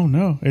dream? Oh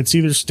no, it's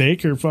either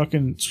steak or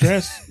fucking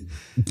stress.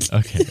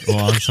 Okay,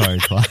 well, I'm sorry,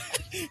 Clyde.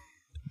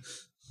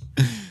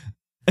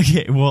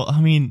 Okay, well, I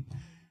mean,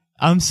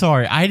 I'm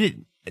sorry. I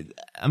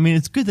mean,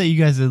 it's good that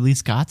you guys at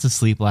least got to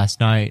sleep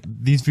last night.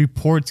 These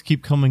reports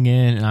keep coming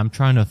in, and I'm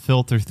trying to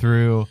filter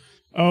through.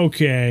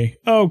 Okay,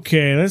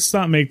 let's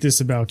not make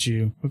this about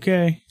you.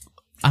 Okay.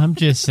 I'm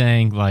just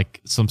saying, like,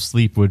 some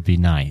sleep would be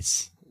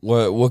nice.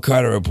 What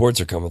kind of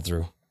reports are coming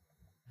through?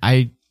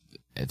 I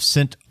have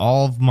sent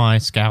all of my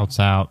scouts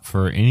out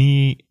for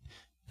any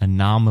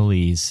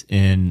anomalies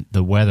in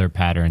the weather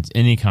patterns,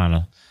 any kind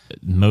of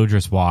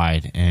Modrus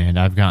wide, and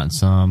I've gotten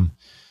some.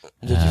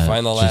 Did you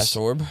find the last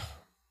orb?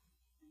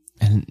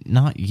 And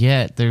not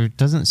yet. There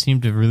doesn't seem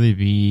to really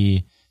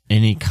be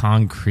any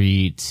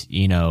concrete,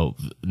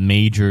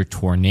 major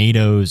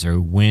tornadoes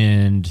or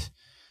wind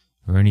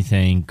or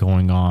anything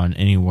going on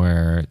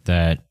anywhere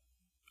that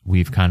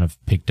we've kind of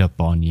picked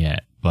up on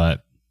yet.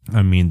 But,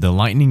 I mean, the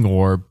lightning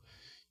orb,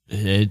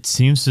 it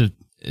seems to,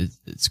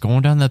 it's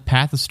going down the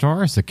path of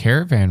stars, the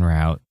caravan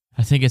route.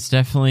 I think it's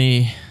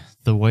definitely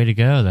the way to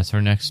go. That's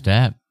our next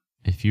step.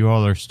 If you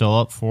all are still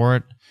up for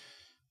it,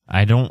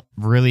 I don't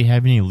really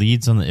have any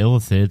leads on the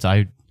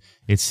illithids.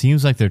 It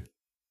seems like they're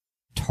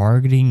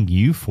targeting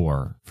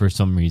U4 for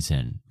some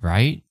reason,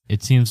 right?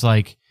 It seems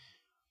like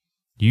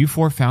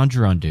U4 found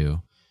your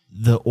undo.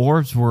 The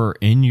orbs were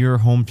in your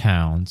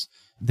hometowns.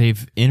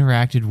 They've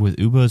interacted with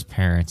Ubo's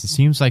parents. It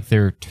seems like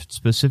they're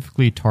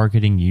specifically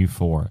targeting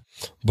U4.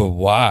 But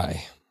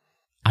why?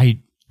 I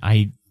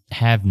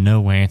have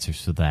no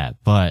answers to that,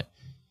 but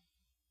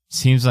it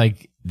seems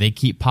like they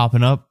keep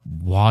popping up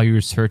while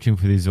you're searching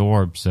for these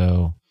orbs.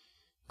 So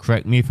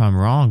correct me if I'm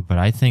wrong, but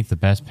I think the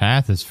best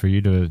path is for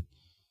you to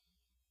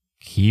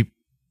keep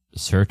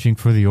searching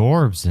for the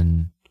orbs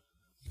and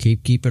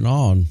keep keeping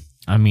on.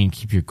 I mean,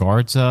 keep your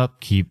guards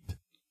up.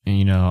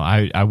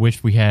 I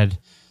wish we had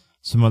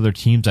some other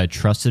teams I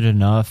trusted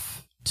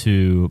enough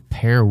to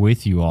pair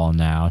with you all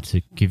now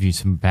to give you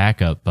some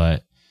backup,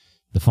 but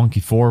the Funky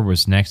Four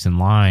was next in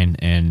line,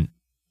 and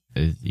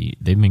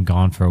they've been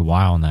gone for a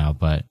while now,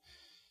 but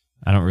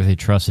I don't really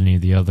trust any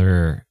of the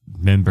other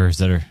members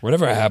that are...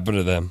 Whatever happened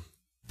to them?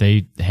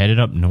 They headed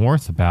up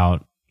north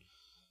about,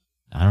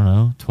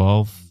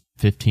 12,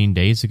 15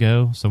 days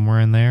ago,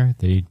 somewhere in there.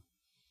 They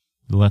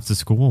left the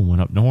school and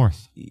went up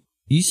north.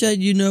 You said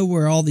you know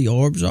where all the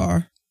orbs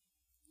are?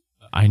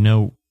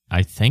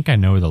 I think I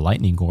know where the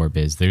lightning orb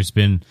is. There's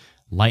been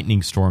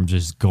lightning storms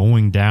just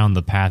going down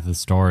the path of the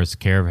stars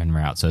caravan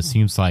route. So it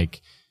seems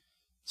like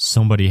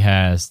somebody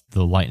has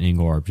the lightning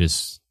orb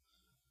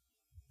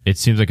it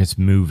seems like it's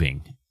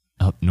moving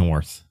up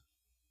north.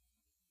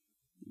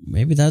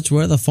 Maybe that's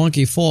where the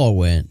Funky Four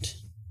went.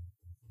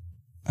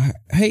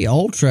 Hey,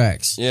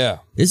 Ultrax. Yeah.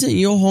 Isn't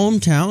your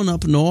hometown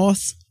up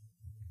north?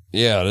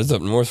 Yeah, it is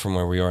up north from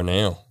where we are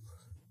now.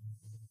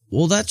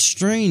 Well, that's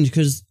strange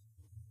because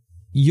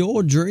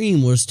your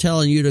dream was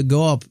telling you to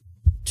go up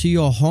to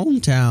your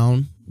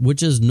hometown,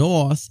 which is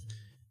north,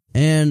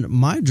 and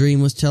my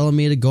dream was telling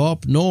me to go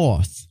up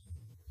north.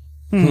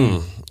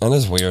 That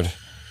is weird.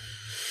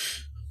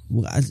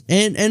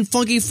 And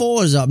Funky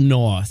Four is up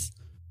north.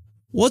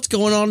 What's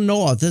going on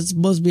north? This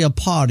must be a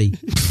party.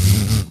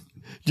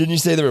 Didn't you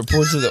say the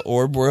reports of the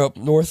orb were up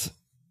north?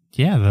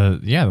 Yeah,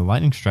 the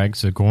lightning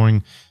strikes are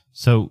going.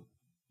 So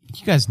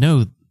you guys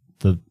know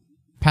the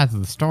path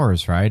of the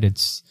stars, right?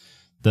 It's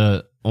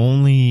the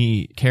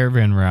only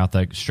caravan route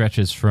that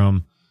stretches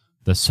from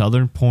the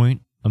southern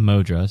point of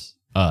Modrus,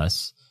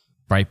 us,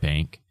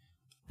 Brightbank,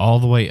 all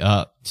the way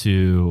up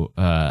to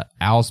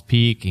Owl's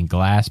Peak and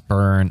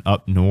Glassburn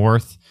up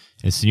north.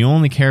 It's the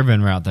only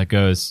caravan route that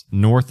goes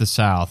north to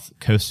south,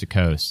 coast to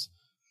coast.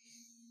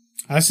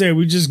 I say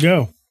we just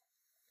go.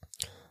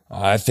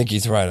 I think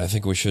he's right. I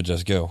think we should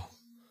just go.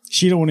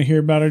 She don't want to hear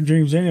about her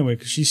dreams anyway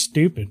because she's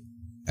stupid.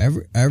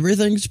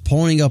 Everything's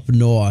pointing up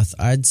north.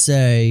 I'd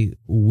say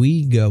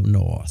we go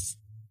north.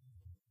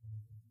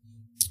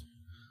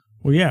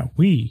 Well, yeah,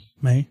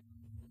 man.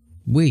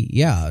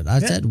 I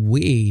said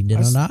we, did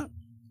I not?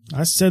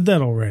 I said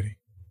that already.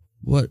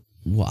 What?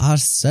 Well, I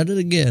said it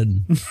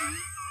again.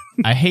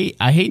 I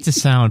hate to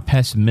sound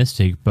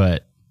pessimistic,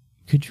 but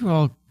could you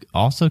all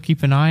also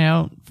keep an eye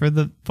out for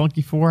the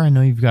Funky Four? I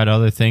know you've got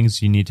other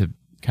things you need to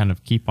kind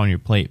of keep on your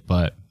plate,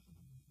 but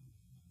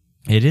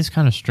it is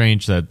kind of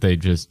strange that they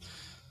just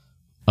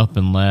up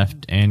and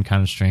left, and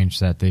kind of strange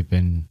that they've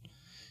been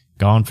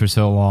gone for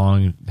so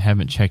long,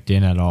 haven't checked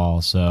in at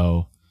all.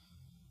 So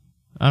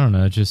I don't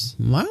know. Just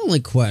my only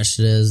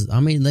question is,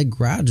 they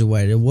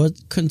graduated. What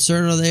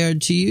concern are they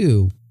to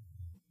you?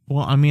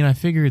 Well, I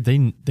figured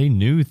they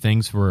knew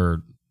things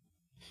were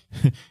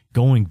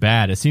going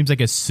bad. It seems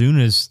like as soon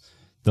as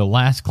the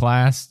last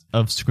class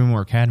of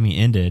Screamore Academy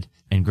ended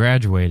and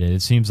graduated,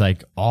 it seems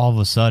like all of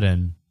a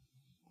sudden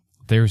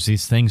there's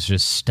these things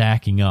just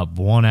stacking up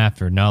one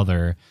after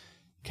another.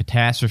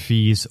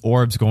 Catastrophes,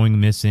 orbs going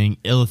missing,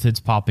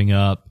 illithids popping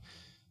up.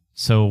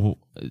 So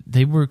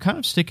they were kind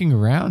of sticking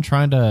around,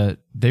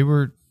 they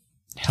were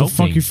The helping.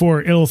 Funky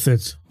Four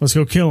illithids. Let's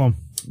go kill them.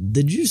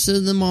 Did you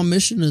send them on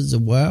mission as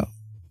well?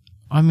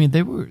 I mean,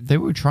 they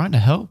were trying to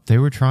help. They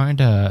were trying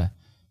to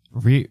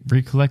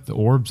recollect the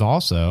orbs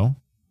also.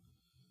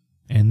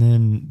 And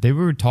then they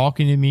were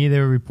talking to me. They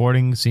were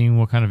reporting, seeing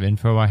what kind of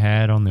info I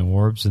had on the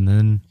orbs. And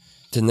then...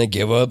 Didn't they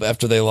give up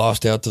after they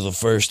lost out to the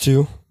first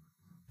two?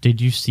 Did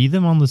you see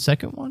them on the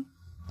second one?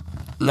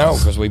 No,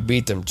 because we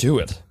beat them to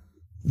it.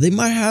 They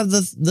might have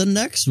the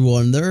next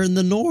one. They're in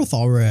the north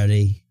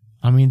already.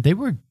 I mean, they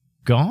were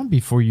gone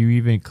before you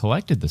even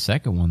collected the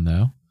second one,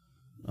 though.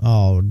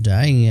 Oh,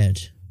 dang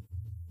it.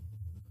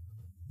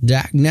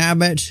 Dak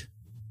nabbit.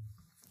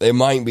 They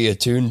might be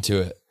attuned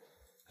to it.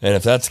 And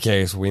if that's the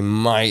case, we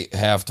might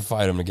have to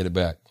fight them to get it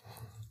back.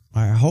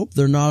 I hope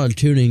they're not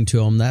attuning to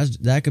them.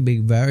 That could be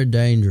very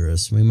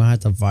dangerous. We might have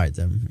to fight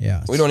them.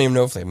 Yeah. We don't even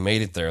know if they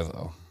made it there,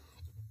 though.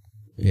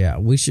 Yeah,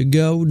 we should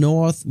go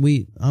north.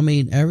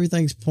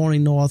 Everything's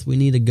pointing north. We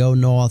need to go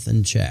north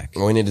and check.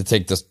 We need to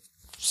take this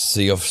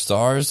Sea of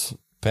Stars,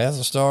 Path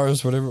of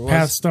Stars, whatever it was.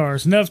 Path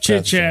Stars. Enough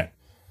chit chat.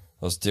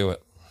 Let's do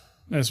it.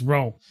 Let's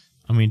roll.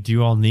 I mean, do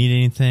you all need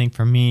anything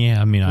from me?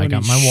 I mean, I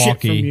got my Shit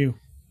walkie. from you.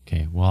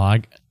 Okay, well,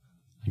 I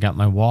got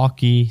my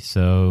walkie,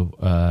 so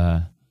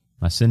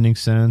my sending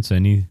sense.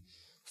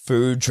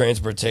 Food,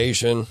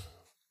 transportation.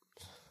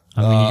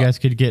 I mean, you guys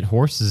could get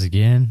horses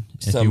again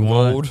if Some you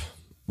want. gold.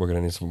 We're going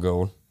to need some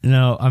gold.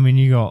 No, I mean,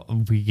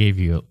 we gave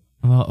you.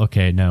 Well,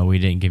 okay, no, we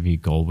didn't give you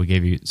gold. We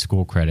gave you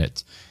school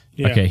credits.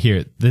 Yeah. Okay,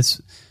 here,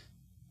 this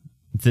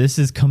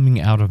is coming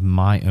out of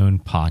my own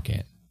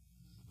pocket.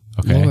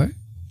 Okay.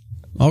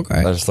 Okay.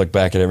 I just look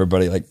back at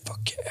everybody like, fuck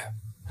yeah.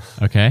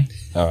 Okay.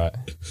 All right.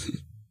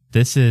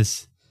 This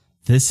is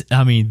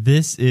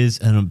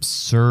an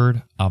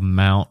absurd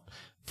amount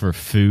for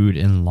food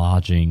and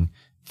lodging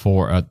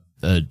for a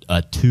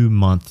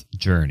 2-month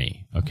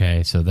journey.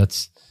 Okay, so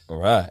that's All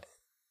right.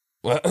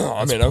 Well,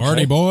 I mean,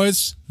 Party, okay.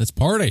 boys. Let's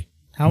party.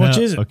 How much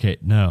is it? Okay,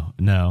 no.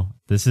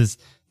 This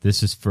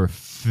is for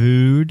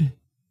food,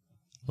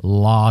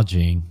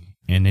 lodging,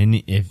 and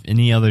if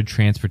any other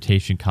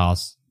transportation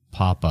costs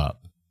pop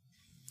up.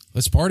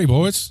 Let's party,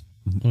 boys.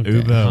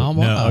 Ubo, how no,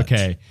 much?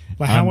 okay.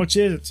 But how much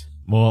is it?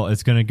 Well,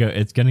 it's gonna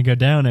go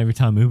down every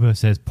time Ubo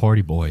says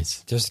 "party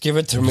boys." Just give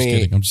it to I'm just me.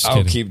 kidding. I'm just I'll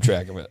kidding. keep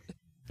track of it.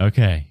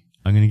 Okay,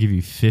 I'm gonna give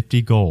you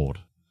 50 gold,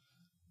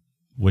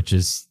 which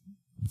is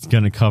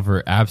gonna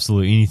cover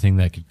absolutely anything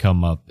that could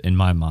come up in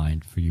my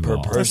mind for you Per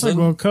all. person? That's not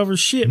going to cover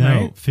shit, No,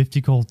 man.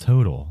 50 gold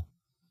total.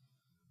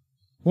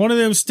 One of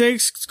them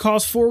steaks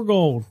costs 4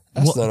 gold.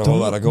 That's not a whole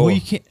lot of gold. Well, you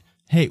can't.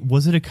 Hey,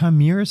 was it a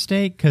chimera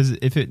steak? Because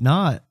if it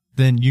not,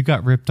 then you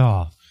got ripped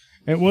off.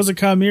 It was a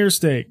chimera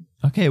steak.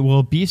 Okay,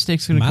 well, beef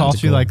steak's going to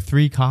cost you Magical. like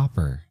 3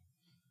 copper.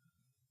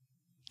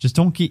 Just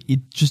don't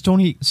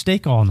eat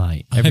steak all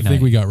night. I Every think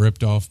night. we got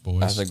ripped off,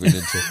 boys. I think we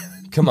did too.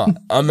 Come on.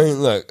 I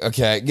mean, look,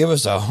 okay, give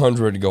us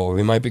 100 gold.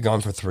 We might be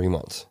gone for 3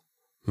 months.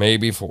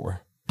 Maybe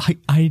 4.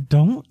 I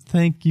don't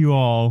think you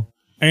all.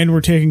 And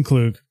we're taking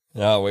Klug.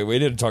 No, we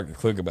didn't talk to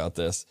Klug about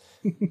this.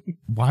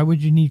 Why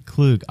would you need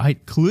Klug?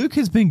 Klug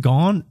has been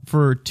gone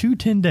for 2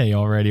 day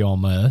already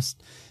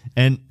almost,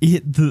 and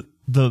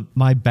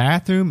my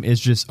bathroom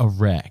is just a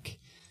wreck.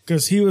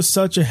 Because he was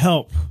such a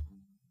help.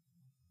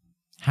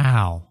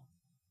 How?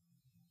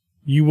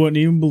 You wouldn't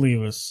even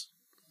believe us.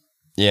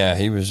 Yeah,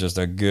 he was just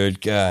a good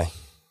guy.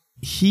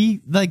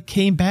 He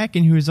came back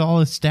and he was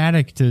all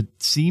ecstatic to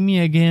see me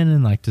again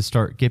and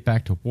to get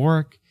back to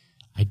work.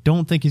 I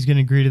don't think he's going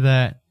to agree to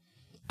that.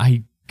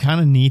 I kind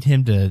of need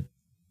him to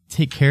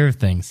take care of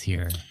things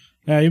here.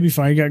 Yeah, you'll be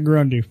fine. You got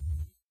Grundy.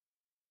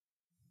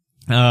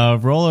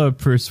 Roll a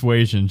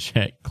persuasion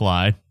check,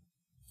 Clyde.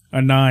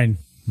 A 9.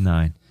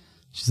 9.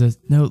 She says,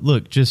 "No,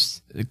 look,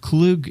 just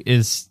Klug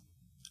is.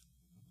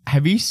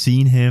 Have you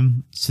seen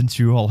him since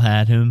you all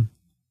had him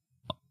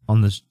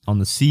on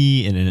the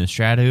sea and in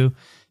Estrado?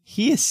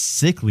 He is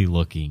sickly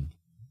looking.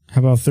 How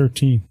about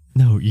 13?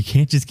 No, you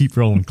can't just keep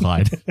rolling,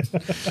 Clyde.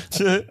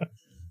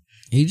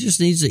 He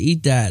just needs to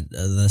eat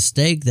the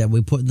steak that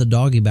we put in the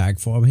doggy bag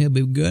for him. He'll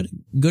be good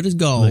as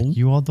gold. Look,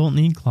 you all don't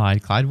need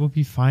Clyde. Clyde will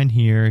be fine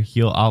here.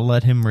 I'll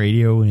let him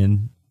radio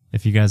in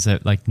if you guys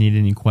need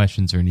any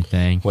questions or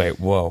anything. Wait,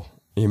 whoa.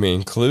 You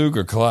mean Klug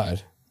or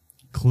Clyde?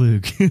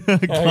 Klug.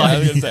 I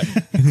was going to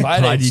say,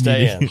 Clyde ain't you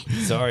staying. need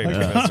Sorry,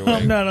 Professor I'm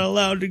Wade. not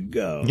allowed to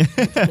go.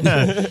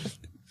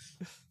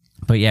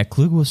 But yeah,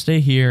 Klug will stay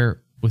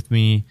here with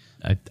me.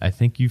 I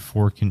think you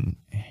 4 can.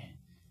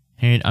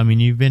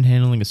 You've been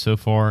handling it so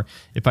far.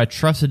 If I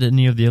trusted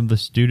any of the other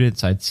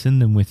students, I'd send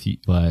them with you.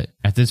 But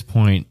at this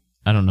point,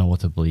 I don't know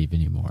what to believe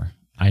anymore.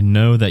 I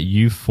know that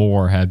you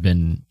 4 have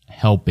been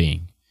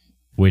helping,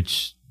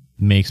 which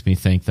makes me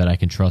think that I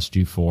can trust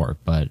you 4.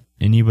 But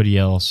anybody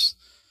else,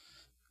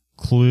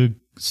 Klug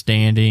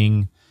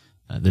standing,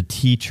 the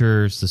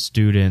teachers, the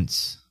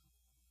students,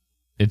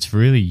 it's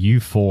really you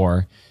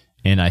 4.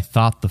 And I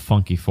thought the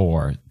Funky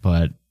 4,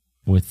 but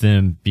with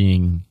them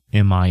being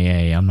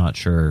MIA, I'm not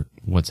sure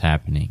what's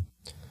happening.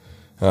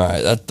 All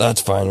right,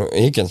 that's fine.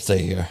 He can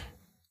stay here.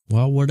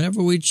 Well,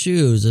 whatever we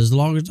choose, as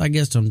long as I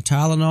get some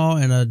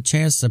Tylenol and a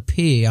chance to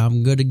pee,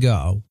 I'm good to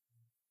go.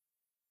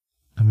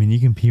 I mean, you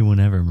can pee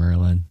whenever,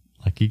 Merlin.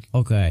 Like you.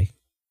 Okay,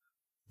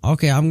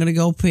 I'm gonna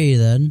go pee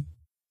then.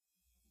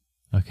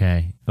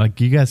 Okay. Like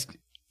you guys.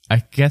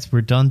 I guess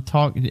we're done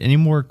talking. Any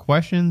more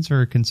questions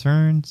or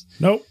concerns?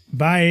 Nope.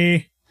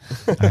 Bye.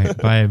 All right.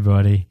 Bye,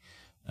 everybody.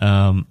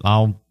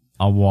 I'll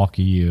walk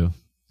you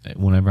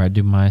whenever I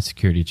do my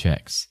security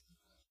checks.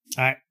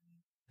 All right.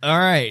 All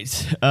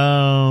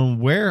right.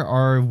 Where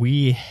are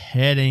we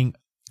heading?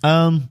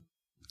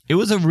 It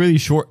was a really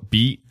short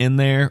beat in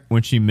there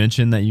when she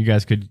mentioned that you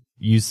guys could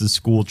use the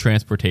school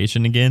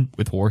transportation again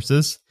with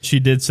horses. She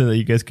did say that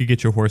you guys could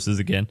get your horses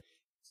again.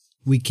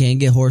 We can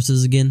get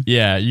horses again.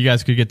 Yeah, you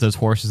guys could get those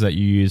horses that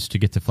you used to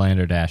get to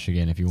Flander Dash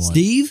again if you want.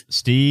 Steve,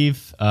 Steve,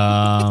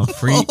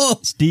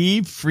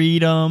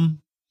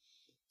 Freedom.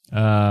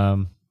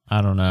 I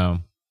don't know.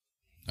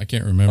 I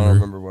can't I remember. don't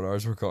remember what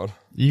ours were called.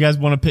 You guys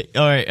want to pick?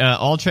 All right,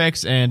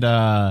 Alltrex and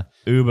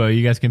Ubo.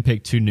 You guys can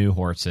pick 2 new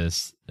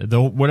horses.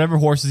 Whatever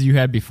horses you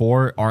had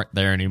before aren't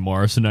there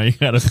anymore, so now you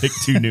got to pick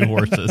 2 new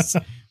horses.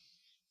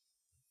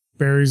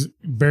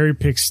 Barry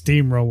picks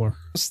Steamroller.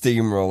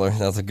 Steamroller.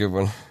 That's a good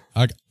one.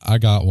 I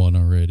got one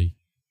already.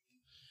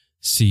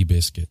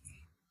 Seabiscuit.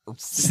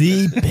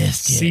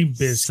 Seabiscuit.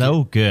 Seabiscuit.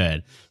 So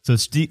good. So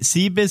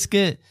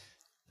Seabiscuit,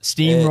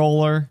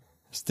 Steamroller.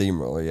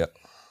 Steamroller, yep.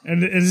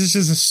 And it's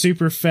just a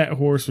super fat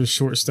horse with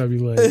short, stubby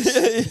legs.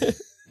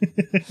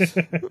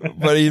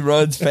 But he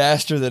runs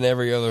faster than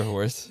every other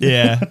horse.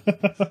 Yeah.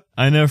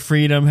 I know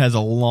Freedom has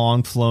a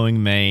long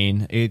flowing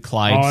mane.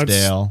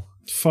 Clydesdale.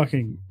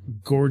 Fucking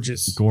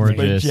gorgeous. Gorgeous.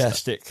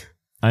 Majestic.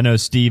 I know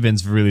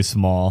Steven's really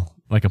small,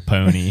 like a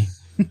pony,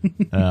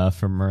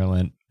 from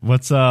Merlin.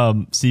 What's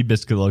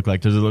Seabiscuit look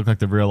like? Does it look like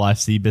the real life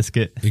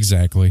Seabiscuit?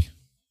 Exactly.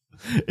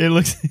 It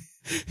looks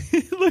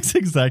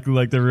exactly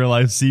like the real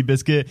life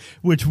Seabiscuit,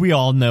 which we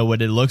all know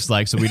what it looks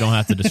like, so we don't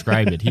have to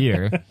describe it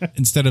here.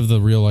 Instead of the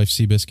real life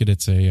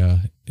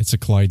Seabiscuit, it's a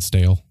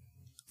Clydesdale.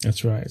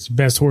 That's right. It's the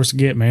best horse to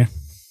get, man.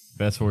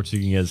 Best horse you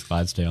can get is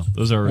Clydesdale.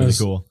 Those are really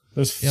cool.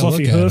 Those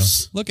fluffy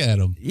hoofs. Look at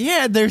them.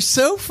 Yeah, they're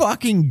so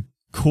fucking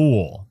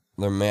cool.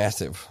 They're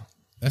massive.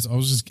 I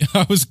was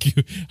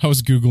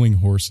googling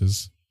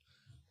horses.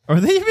 Are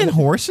they even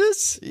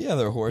horses? Yeah,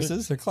 they're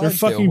horses. They're They're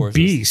Clydesdale fucking horses.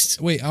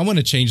 beasts. Wait, I want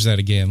to change that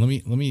again. Let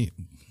me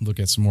look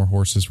at some more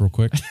horses real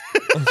quick.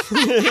 I'm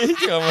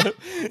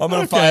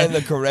gonna find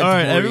the correct. All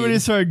right, breed. everybody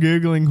start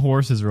Googling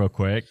horses real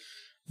quick.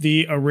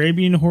 The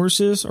Arabian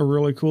horses are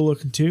really cool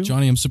looking too.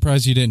 Johnny, I'm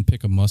surprised you didn't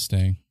pick a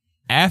Mustang.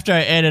 After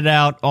I edit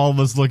out all of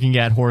us looking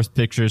at horse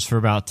pictures for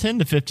about 10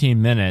 to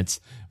 15 minutes,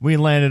 we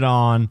landed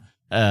on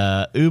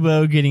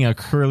Ubo getting a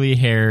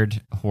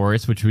curly-haired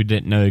horse, which we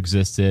didn't know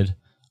existed.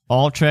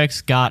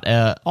 Alltrex got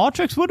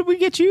Alltrex, what did we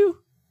get you?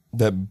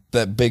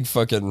 That big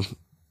fucking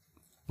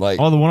like.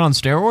 Oh, the one on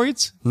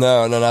steroids?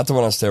 No, not the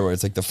one on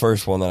steroids. Like the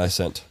first one that I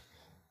sent.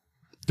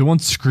 The one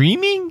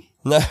screaming?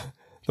 No,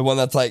 the one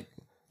that's like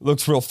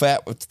looks real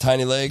fat with the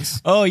tiny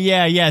legs. Oh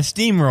yeah,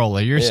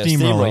 Steamroller. You're Yeah,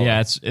 Steamroller. Steamroller.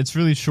 Yeah, it's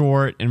really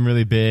short and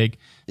really big.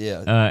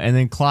 Yeah. And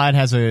then Clyde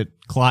has a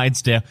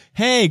Clydesdale.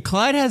 Hey,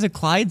 Clyde has a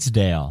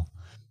Clydesdale.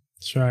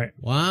 That's right.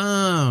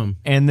 wow.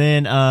 And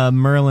then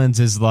Merlin's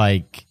is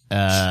like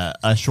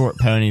a short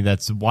pony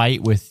that's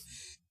white with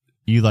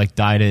you like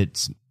dyed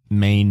its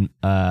mane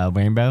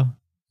rainbow.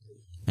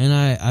 And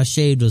I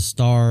shaved a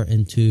star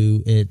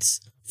into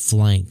its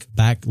flank,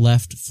 back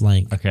left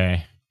flank.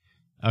 Okay.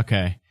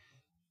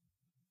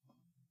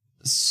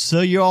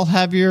 So you all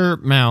have your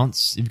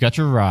mounts. You've got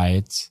your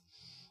rides.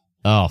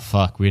 Oh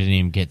fuck, we didn't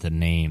even get the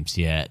names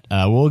yet.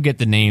 We'll get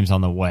the names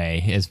on the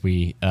way as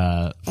we.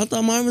 I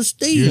thought mine was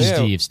Steve. You're Yeah.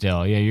 Steve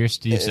still. Yeah, you're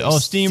Steve still. Oh,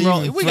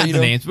 Steamroller. Steve We got the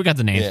Freedom. names. We got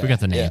the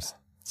names. Yeah.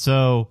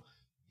 So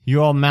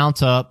you all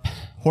mount up.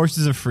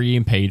 Horses are free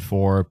and paid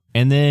for.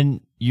 And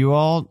then you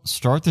all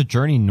start the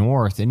journey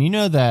north. And you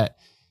know that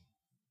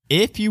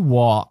if you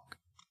walk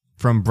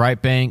from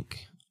Brightbank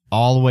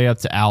all the way up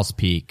to Owl's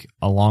Peak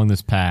along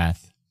this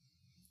path,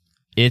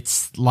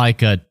 it's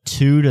like a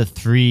 2 to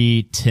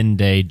 3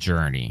 10-day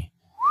journey.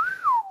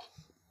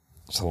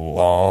 It's a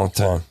long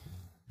time.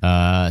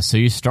 So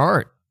you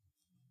start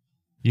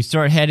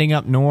heading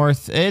up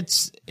north.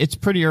 It's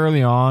pretty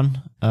early on.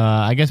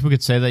 I guess we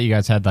could say that you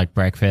guys had like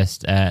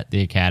breakfast at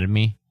the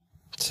academy.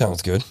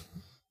 Sounds good.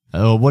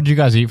 What did you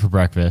guys eat for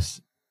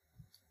breakfast?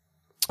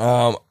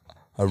 I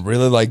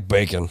really like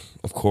bacon,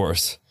 of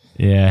course.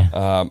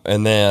 Yeah.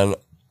 And then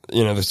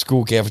the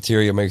school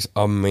cafeteria makes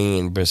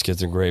mean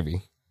biscuits and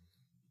gravy.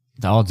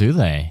 Oh, do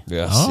they?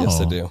 Yes,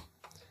 they do.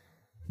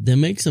 They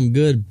make some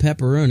good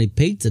pepperoni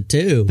pizza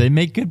too. They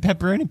make good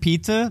pepperoni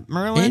pizza,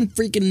 Merlin? And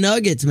freaking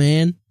nuggets,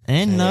 man.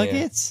 And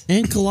nuggets?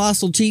 And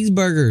colossal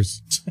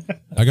cheeseburgers.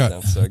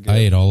 Sounds so good. I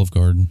ate Olive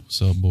Garden.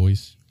 What's up,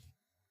 boys?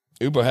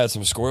 Uber had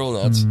some squirrel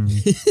nuts.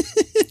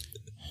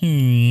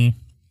 I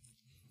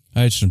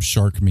had some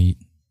shark meat.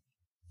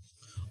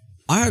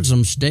 I had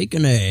some steak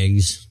and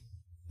eggs.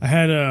 I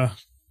had a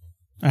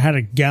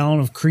gallon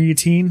of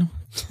creatine.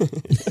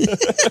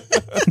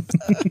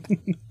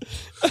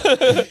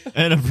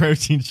 And a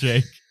protein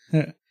shake.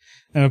 And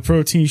a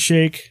protein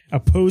shake, a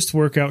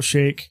post-workout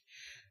shake,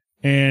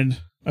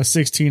 and a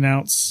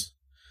 16-ounce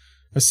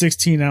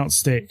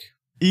steak.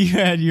 You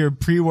had your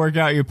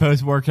pre-workout, your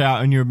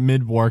post-workout, and your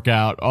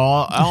mid-workout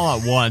all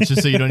at once,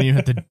 just so you don't even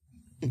have to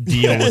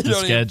deal with the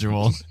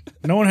schedule.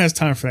 No one has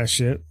time for that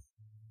shit.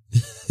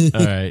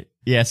 All right.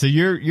 Yeah, so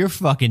you're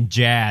fucking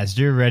jazzed.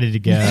 You're ready to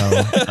go.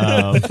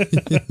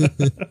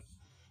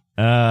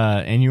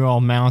 And you all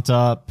mount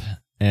up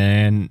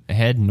and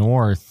head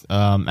north.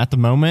 At the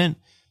moment,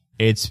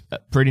 it's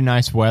pretty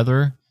nice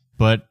weather,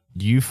 but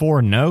you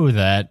four know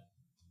that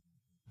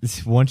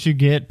once you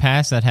get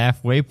past that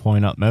halfway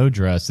point up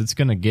Modrus, it's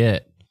gonna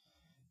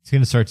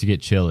start to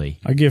get chilly.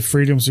 I give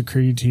Freedom some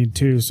creatine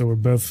too, so we're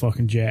both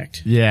fucking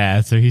jacked.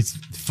 Yeah, so he's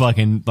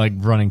fucking like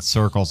running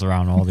circles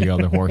around all the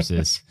other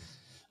horses.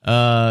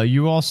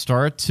 You all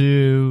start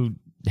to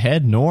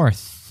head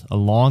north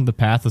along the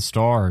path of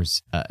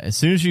stars. As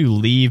soon as you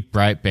leave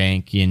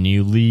Brightbank and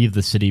you leave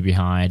the city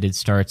behind,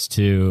 it's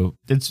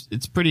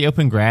pretty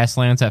open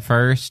grasslands at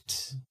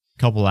first. A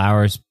couple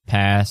hours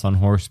pass on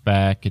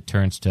horseback. It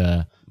turns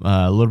to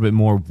a little bit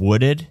more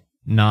wooded,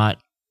 not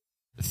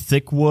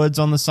thick woods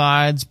on the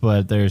sides,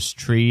 but there's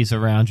trees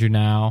around you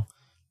now.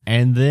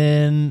 And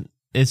then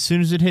as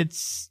soon as it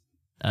hits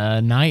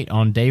night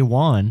on day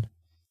one,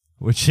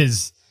 which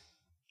is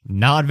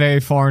not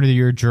very far into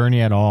your journey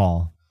at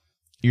all,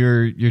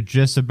 you're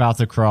just about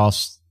to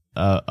cross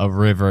a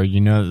river. You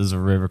know there's a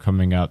river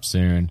coming up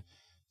soon,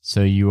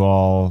 so you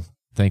all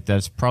think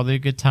that's probably a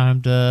good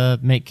time to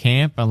make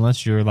camp,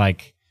 unless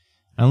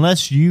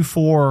you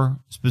four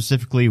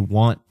specifically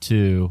want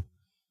to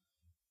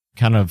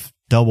kind of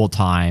double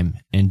time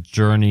and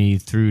journey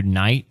through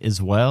night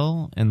as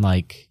well. And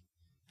like,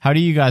 how do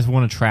you guys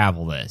want to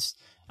travel this?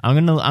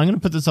 I'm gonna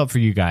put this up for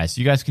you guys.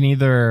 You guys can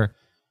either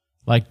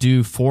like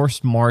do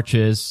forced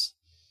marches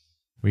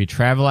where you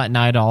travel at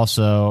night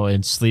also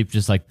and sleep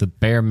just like the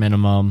bare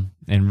minimum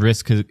and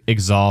risk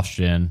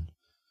exhaustion,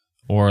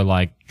 or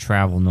like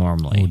travel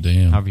normally. Oh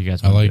damn! However you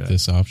guys I want to like do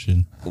this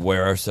option.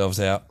 Wear ourselves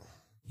out.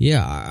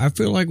 Yeah, I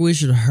feel like we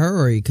should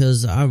hurry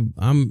because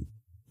I'm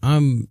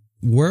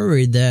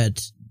worried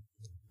that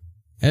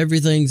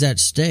everything's at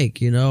stake.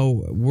 You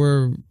know,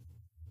 we're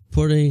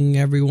putting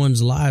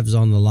everyone's lives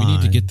on the line. We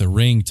need to get the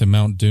ring to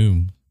Mount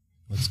Doom.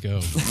 Let's go.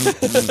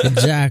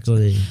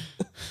 Exactly.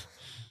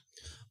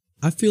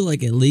 I feel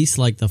like at least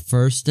like the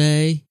first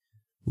day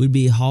we'd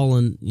be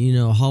hauling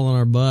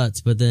our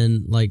butts, but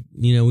then like,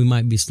 we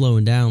might be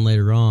slowing down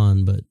later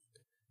on, but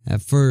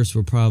at first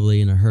we're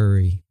probably in a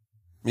hurry.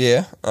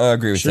 Yeah, I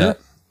agree with Sure. that.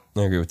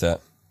 I agree with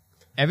that.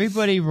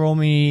 Everybody roll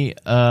me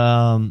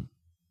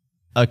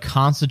a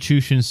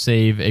Constitution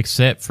save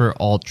except for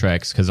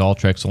Ultrex, because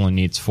Ultrex only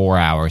needs 4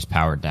 hours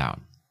powered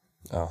down.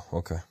 Oh,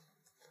 okay.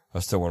 I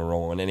still want to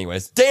roll one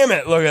anyways. Damn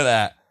it, look at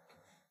that.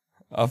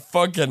 A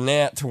fucking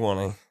nat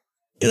 20.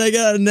 And I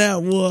got a nat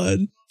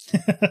 1.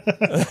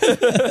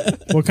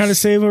 What kind of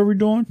save are we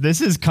doing?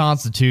 This is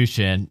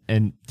Constitution,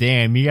 and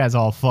damn, you guys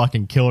all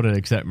fucking killed it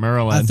except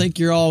Merlin. I think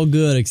you're all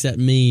good except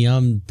me.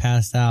 I'm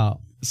passed out.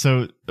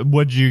 So,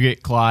 what'd you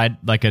get, Clyde?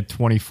 Like a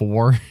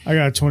 24? I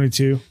got a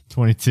 22.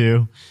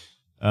 22.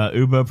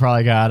 Ubo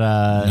probably got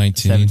 19.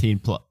 17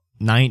 plus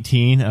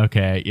 19.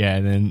 Okay, yeah,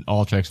 and then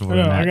Ultrex will No,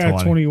 win I that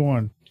got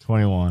 21.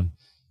 21.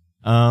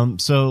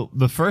 So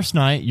the first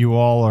night you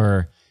all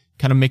are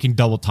kind of making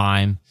double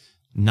time,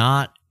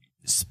 not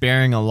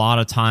sparing a lot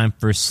of time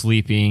for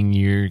sleeping.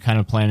 You're kind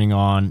of planning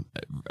on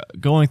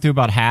going through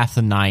about half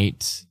the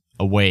night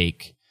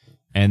awake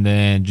and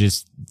then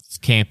just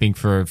camping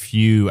for a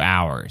few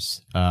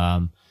hours.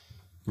 Merlin's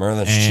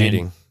And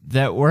cheating.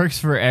 That works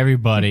for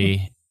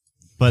everybody.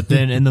 But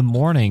then in the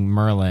morning,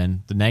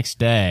 Merlin, the next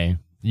day,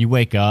 you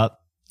wake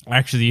up.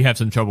 Actually, you have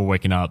some trouble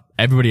waking up.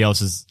 Everybody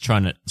else is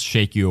trying to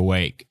shake you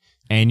awake.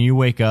 And you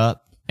wake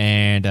up,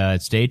 and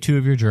it's day 2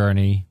 of your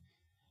journey.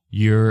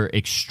 You're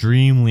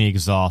extremely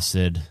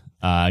exhausted.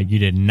 You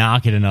did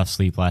not get enough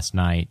sleep last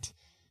night.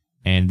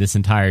 And this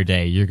entire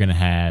day, you're going to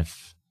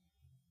have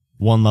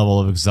 1 level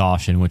of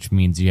exhaustion, which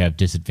means you have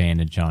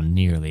disadvantage on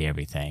nearly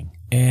everything.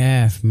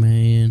 F,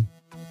 man.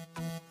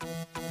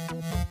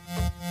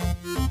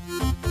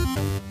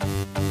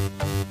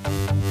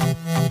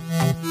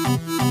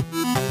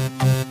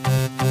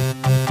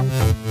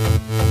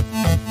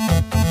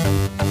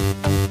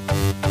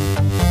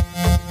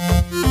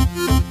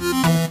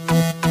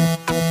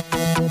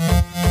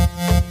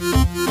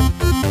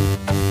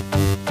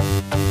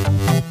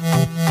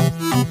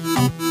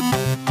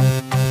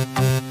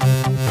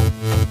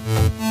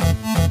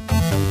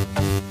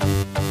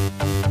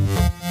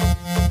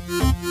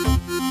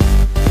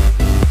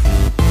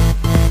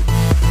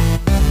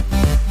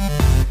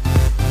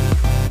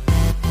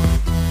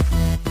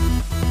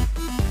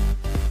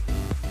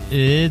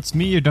 It's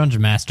me, your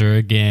Dungeon Master,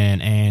 again,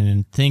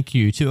 and thank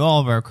you to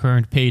all of our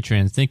current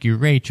patrons. Thank you,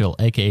 Rachel,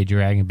 aka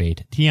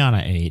Dragonbait,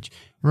 Tiana H,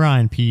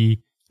 Ryan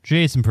P,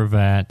 Jason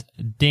Pravat,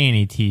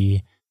 Danny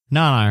T,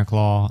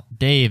 Non-Ironclaw,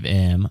 Dave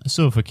M,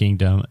 Sofa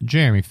Kingdom,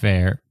 Jeremy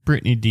Fair,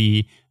 Brittany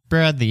D,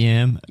 Bradley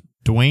M,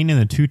 Dwayne and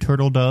the Two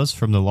Turtle Doves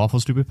from the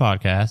Lawful Stupid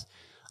Podcast,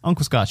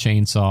 Uncle Scott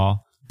Chainsaw,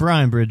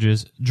 Brian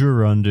Bridges,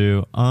 Drew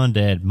Rundu,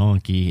 Undead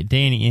Monkey,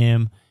 Danny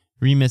M.,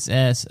 Remus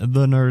S.,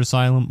 The Nerd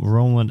Asylum,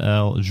 Roland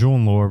L.,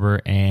 Joan Lorber,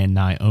 and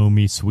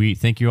Naomi Sweet.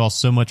 Thank you all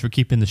so much for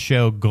keeping the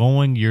show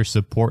going. Your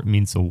support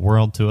means the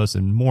world to us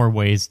in more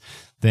ways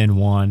than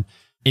one.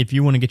 If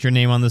you want to get your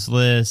name on this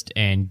list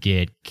and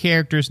get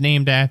characters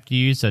named after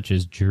you, such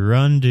as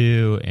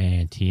Gerundu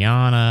and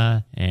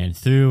Tiana and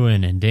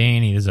Thuin and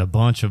Danny, there's a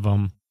bunch of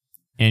them,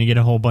 and you get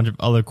a whole bunch of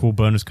other cool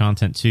bonus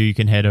content too, you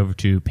can head over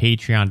to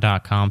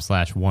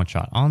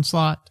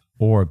patreon.com/OneShotOnslaught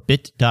or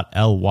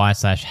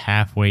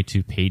bit.ly/halfway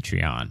to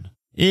Patreon.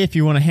 If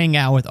you want to hang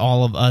out with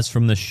all of us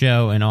from the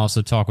show and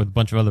also talk with a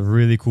bunch of other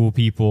really cool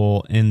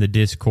people in the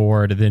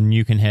Discord, then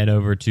you can head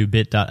over to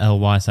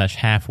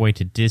bit.ly/halfway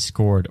to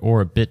Discord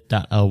or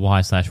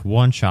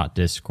bit.ly/OneShot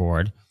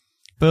Discord.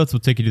 Both will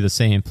take you to the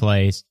same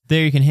place.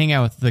 There you can hang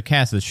out with the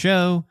cast of the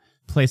show,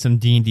 play some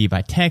D&D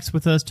by text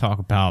with us, talk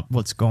about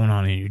what's going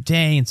on in your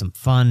day and some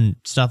fun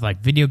stuff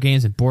like video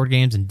games and board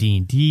games and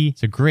D&D.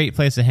 It's a great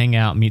place to hang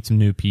out, meet some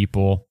new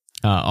people.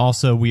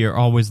 Also, we are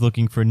always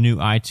looking for new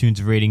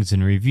iTunes ratings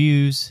and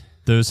reviews.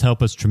 Those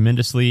help us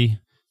tremendously.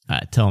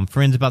 Telling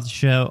friends about the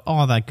show,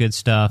 all that good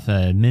stuff.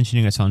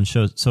 Mentioning us on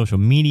social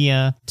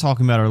media,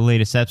 talking about our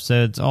latest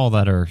episodes, all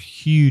that are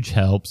huge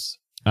helps.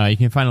 You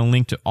can find a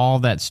link to all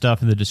that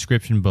stuff in the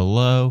description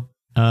below.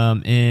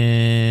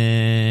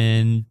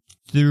 In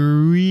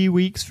 3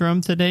 weeks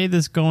from today,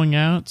 this going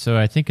out, so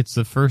I think it's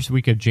the first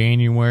week of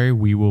January,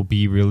 we will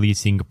be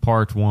releasing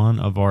part 1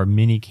 of our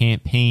mini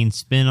campaign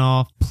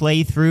spin-off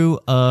playthrough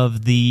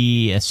of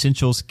the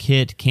Essentials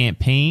Kit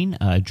campaign,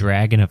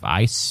 Dragon of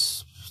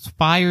Ice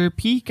Spire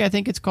Peak, I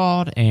think it's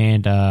called,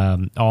 and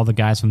all the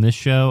guys from this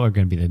show are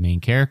going to be the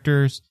main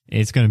characters.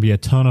 It's going to be a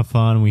ton of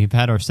fun. We've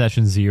had our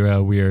session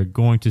 0. We are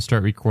going to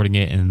start recording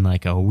it in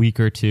like a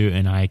week or 2,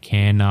 and I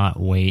cannot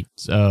wait.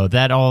 So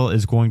that all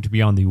is going to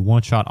be on the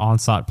One Shot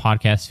Onslaught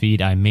podcast feed.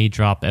 I may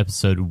drop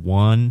episode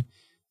 1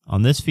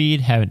 on this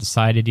feed. Haven't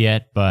decided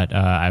yet, but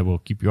I will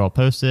keep you all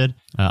posted.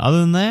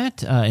 Other than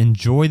that,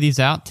 enjoy these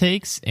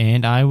outtakes,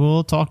 and I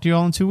will talk to you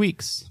all in 2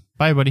 weeks.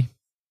 Bye, everybody.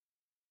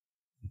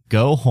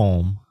 Go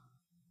home.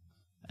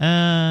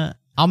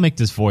 I'll make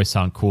this voice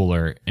sound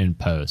cooler in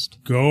post.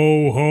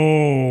 Go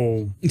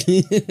home.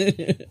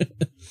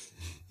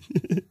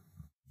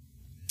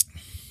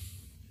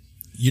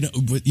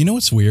 You know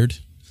what's weird?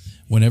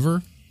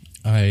 Whenever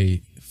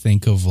I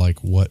think of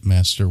like what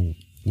Master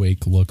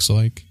Wake looks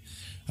like,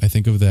 I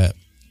think of that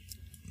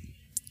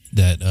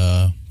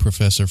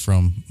professor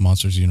from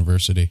Monsters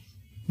University.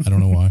 I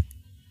don't know why.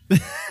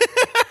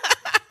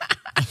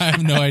 I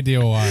have no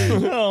idea why.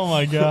 Oh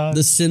my god.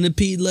 The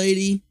centipede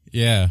lady.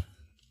 Yeah.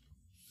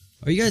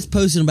 Are you guys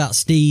posting about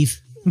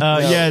Steve?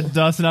 Yeah,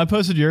 Dustin, I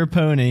posted your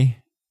pony.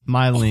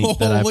 My link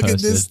that I look posted.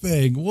 at this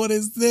thing. What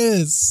is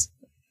this?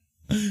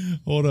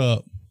 Hold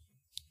up.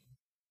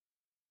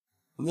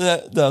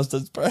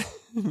 Dustin's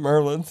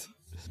Merlin's.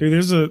 Dude,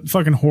 there's a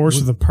fucking horse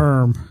with a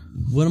perm.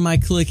 What am I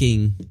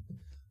clicking?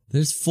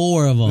 There's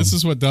 4 of them. This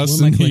is what am I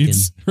Dustin clicking?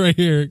 needs right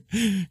here.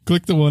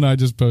 Click the one I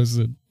just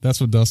posted. That's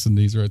what Dustin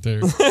needs right there.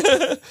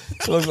 It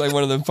looks like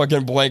one of them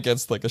fucking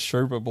blankets, like a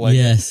Sherpa blanket.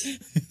 Yes.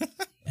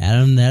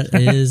 Adam, that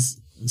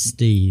is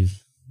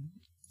Steve.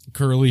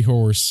 Curly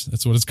horse.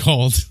 That's what it's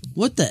called.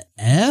 What the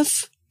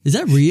F? Is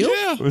that real?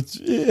 Yeah.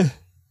 Yeah.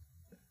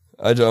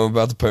 I'm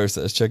about to post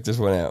this. Check this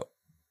one out.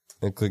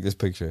 And click this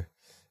picture.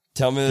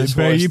 Tell me this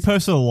Barry, horse. you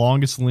posted the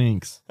longest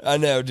links. I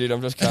know, dude.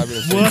 I'm just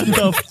copying it. What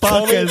the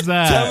fuck is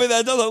that? Tell me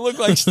that doesn't look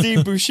like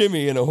Steve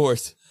Buscemi in a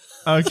horse.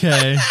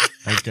 Okay.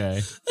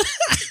 Okay.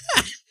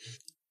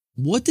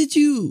 What did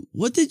you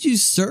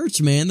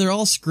search, man? They're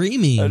all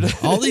screaming.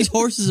 All these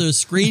horses are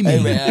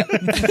screaming. Hey, man.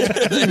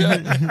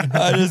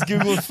 I just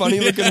Googled funny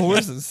looking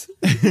horses.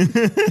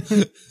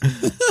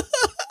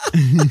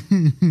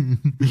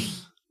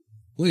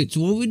 Wait,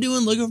 so what are we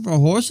doing looking for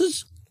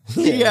horses?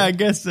 Yeah, I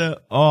guess so.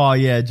 Oh,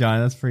 yeah, John,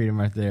 that's freedom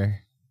right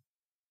there.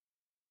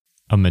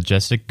 A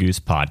Majestic Goose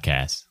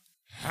Podcast.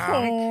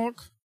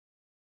 Honk.